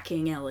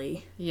attacking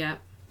Ellie. Yeah.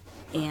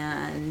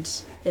 And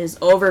is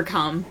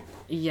overcome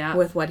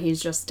with what he's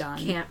just done.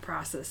 Can't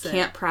process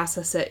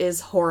it.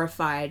 Is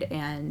horrified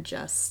and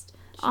just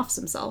offs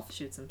himself.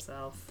 Shoots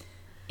himself.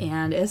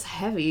 And is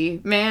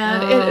heavy.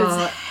 Man, it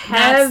is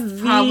heavy.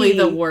 That's probably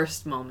the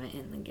worst moment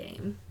in the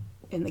game.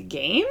 In the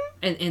game?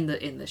 And in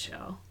the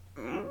show.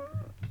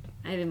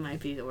 It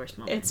might be the worst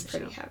moment. It's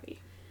pretty heavy.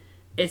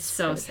 It's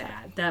so sad.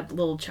 Heavy. That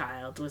little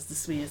child was the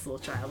sweetest little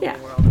child in the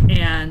world.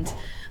 And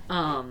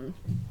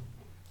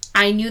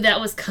I knew that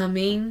was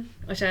coming,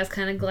 which I was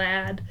kind of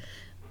glad.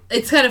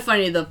 It's kind of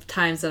funny the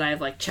times that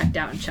I've like checked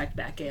out and checked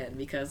back in,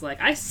 because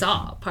like I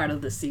saw part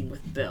of the scene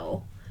with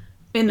Bill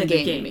in the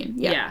game. You mean?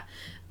 Yeah.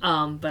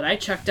 But I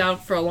checked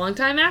out for a long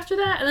time after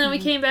that, and then we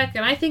came back,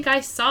 and I think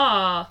I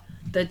saw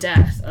the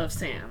death of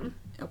Sam.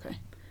 Okay.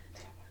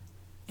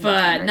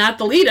 But not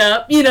the lead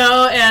up,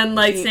 and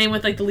like same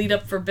with like the lead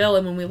up for Bill,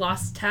 and when we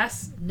lost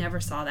Tess, never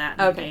saw that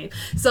in the game.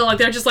 So like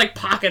they're just like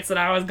pockets that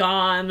I was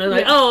gone, and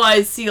like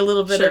I see a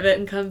little bit of it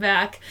and come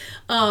back.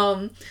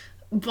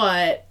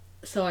 But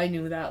so I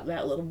knew that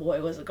little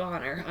boy was a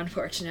goner,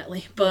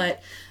 unfortunately.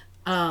 But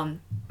man,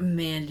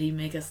 did he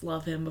make us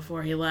love him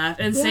before he left.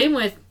 And same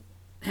with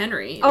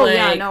Henry.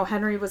 Oh,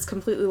 Henry was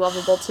completely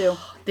lovable too.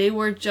 They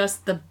were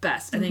just the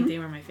best. I think they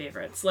were my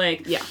favorites.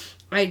 Like,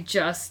 I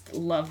just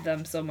loved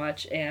them so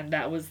much, and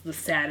that was the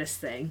saddest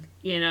thing,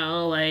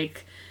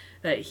 like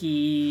that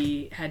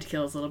he had to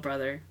kill his little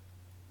brother.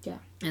 Yeah.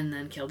 And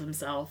then killed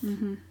himself.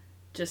 Mm-hmm.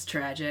 Just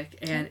tragic.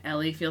 And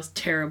Ellie feels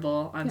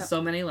terrible on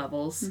so many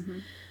levels,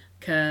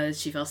 because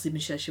she fell asleep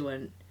and she said she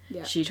wouldn't.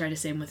 Yeah. She tried to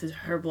save him with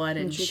her blood,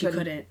 and she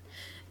couldn't.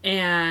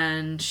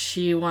 And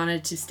she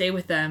wanted to stay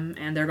with them,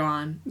 and they're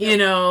gone,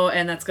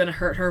 and that's going to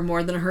hurt her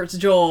more than it hurts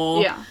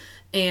Joel. Yeah.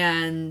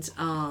 And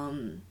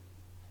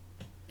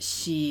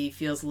she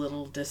feels a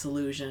little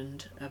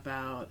disillusioned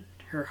about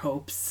her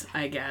hopes,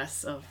 I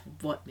guess, of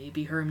what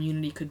maybe her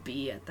immunity could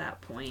be at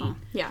that point. Oh,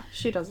 yeah,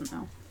 she doesn't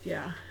know.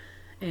 Yeah.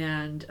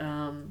 And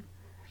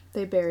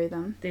they bury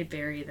them.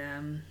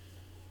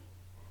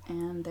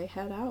 And they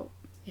head out.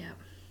 Yeah.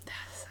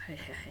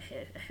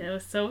 It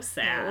was so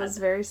sad. It was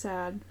very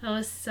sad. It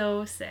was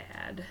so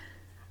sad.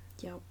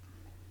 Yep.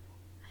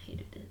 I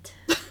hated it.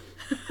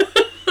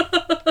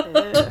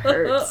 It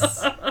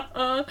hurts.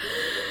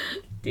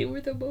 They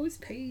were the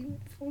most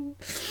painful.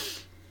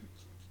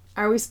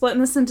 Are we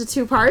splitting this into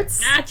 2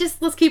 parts?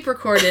 Just let's keep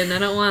recording. I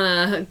don't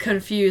want to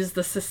confuse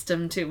the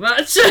system too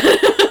much.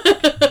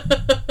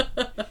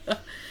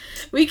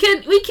 We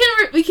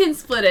can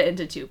split it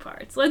into 2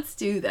 parts. Let's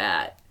do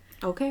that.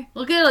 Okay.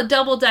 We'll get a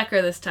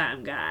double-decker this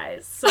time,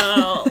 guys.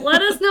 So,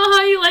 let us know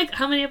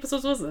how many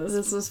episodes was this?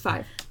 This was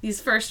 5. These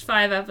first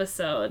 5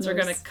 episodes. We're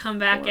going to come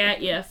back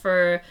at you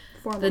for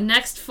the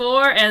next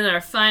 4 and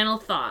our final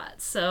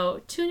thoughts.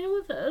 So, tune in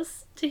with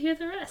us to hear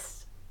the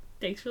rest.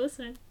 Thanks for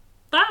listening.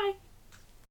 Bye!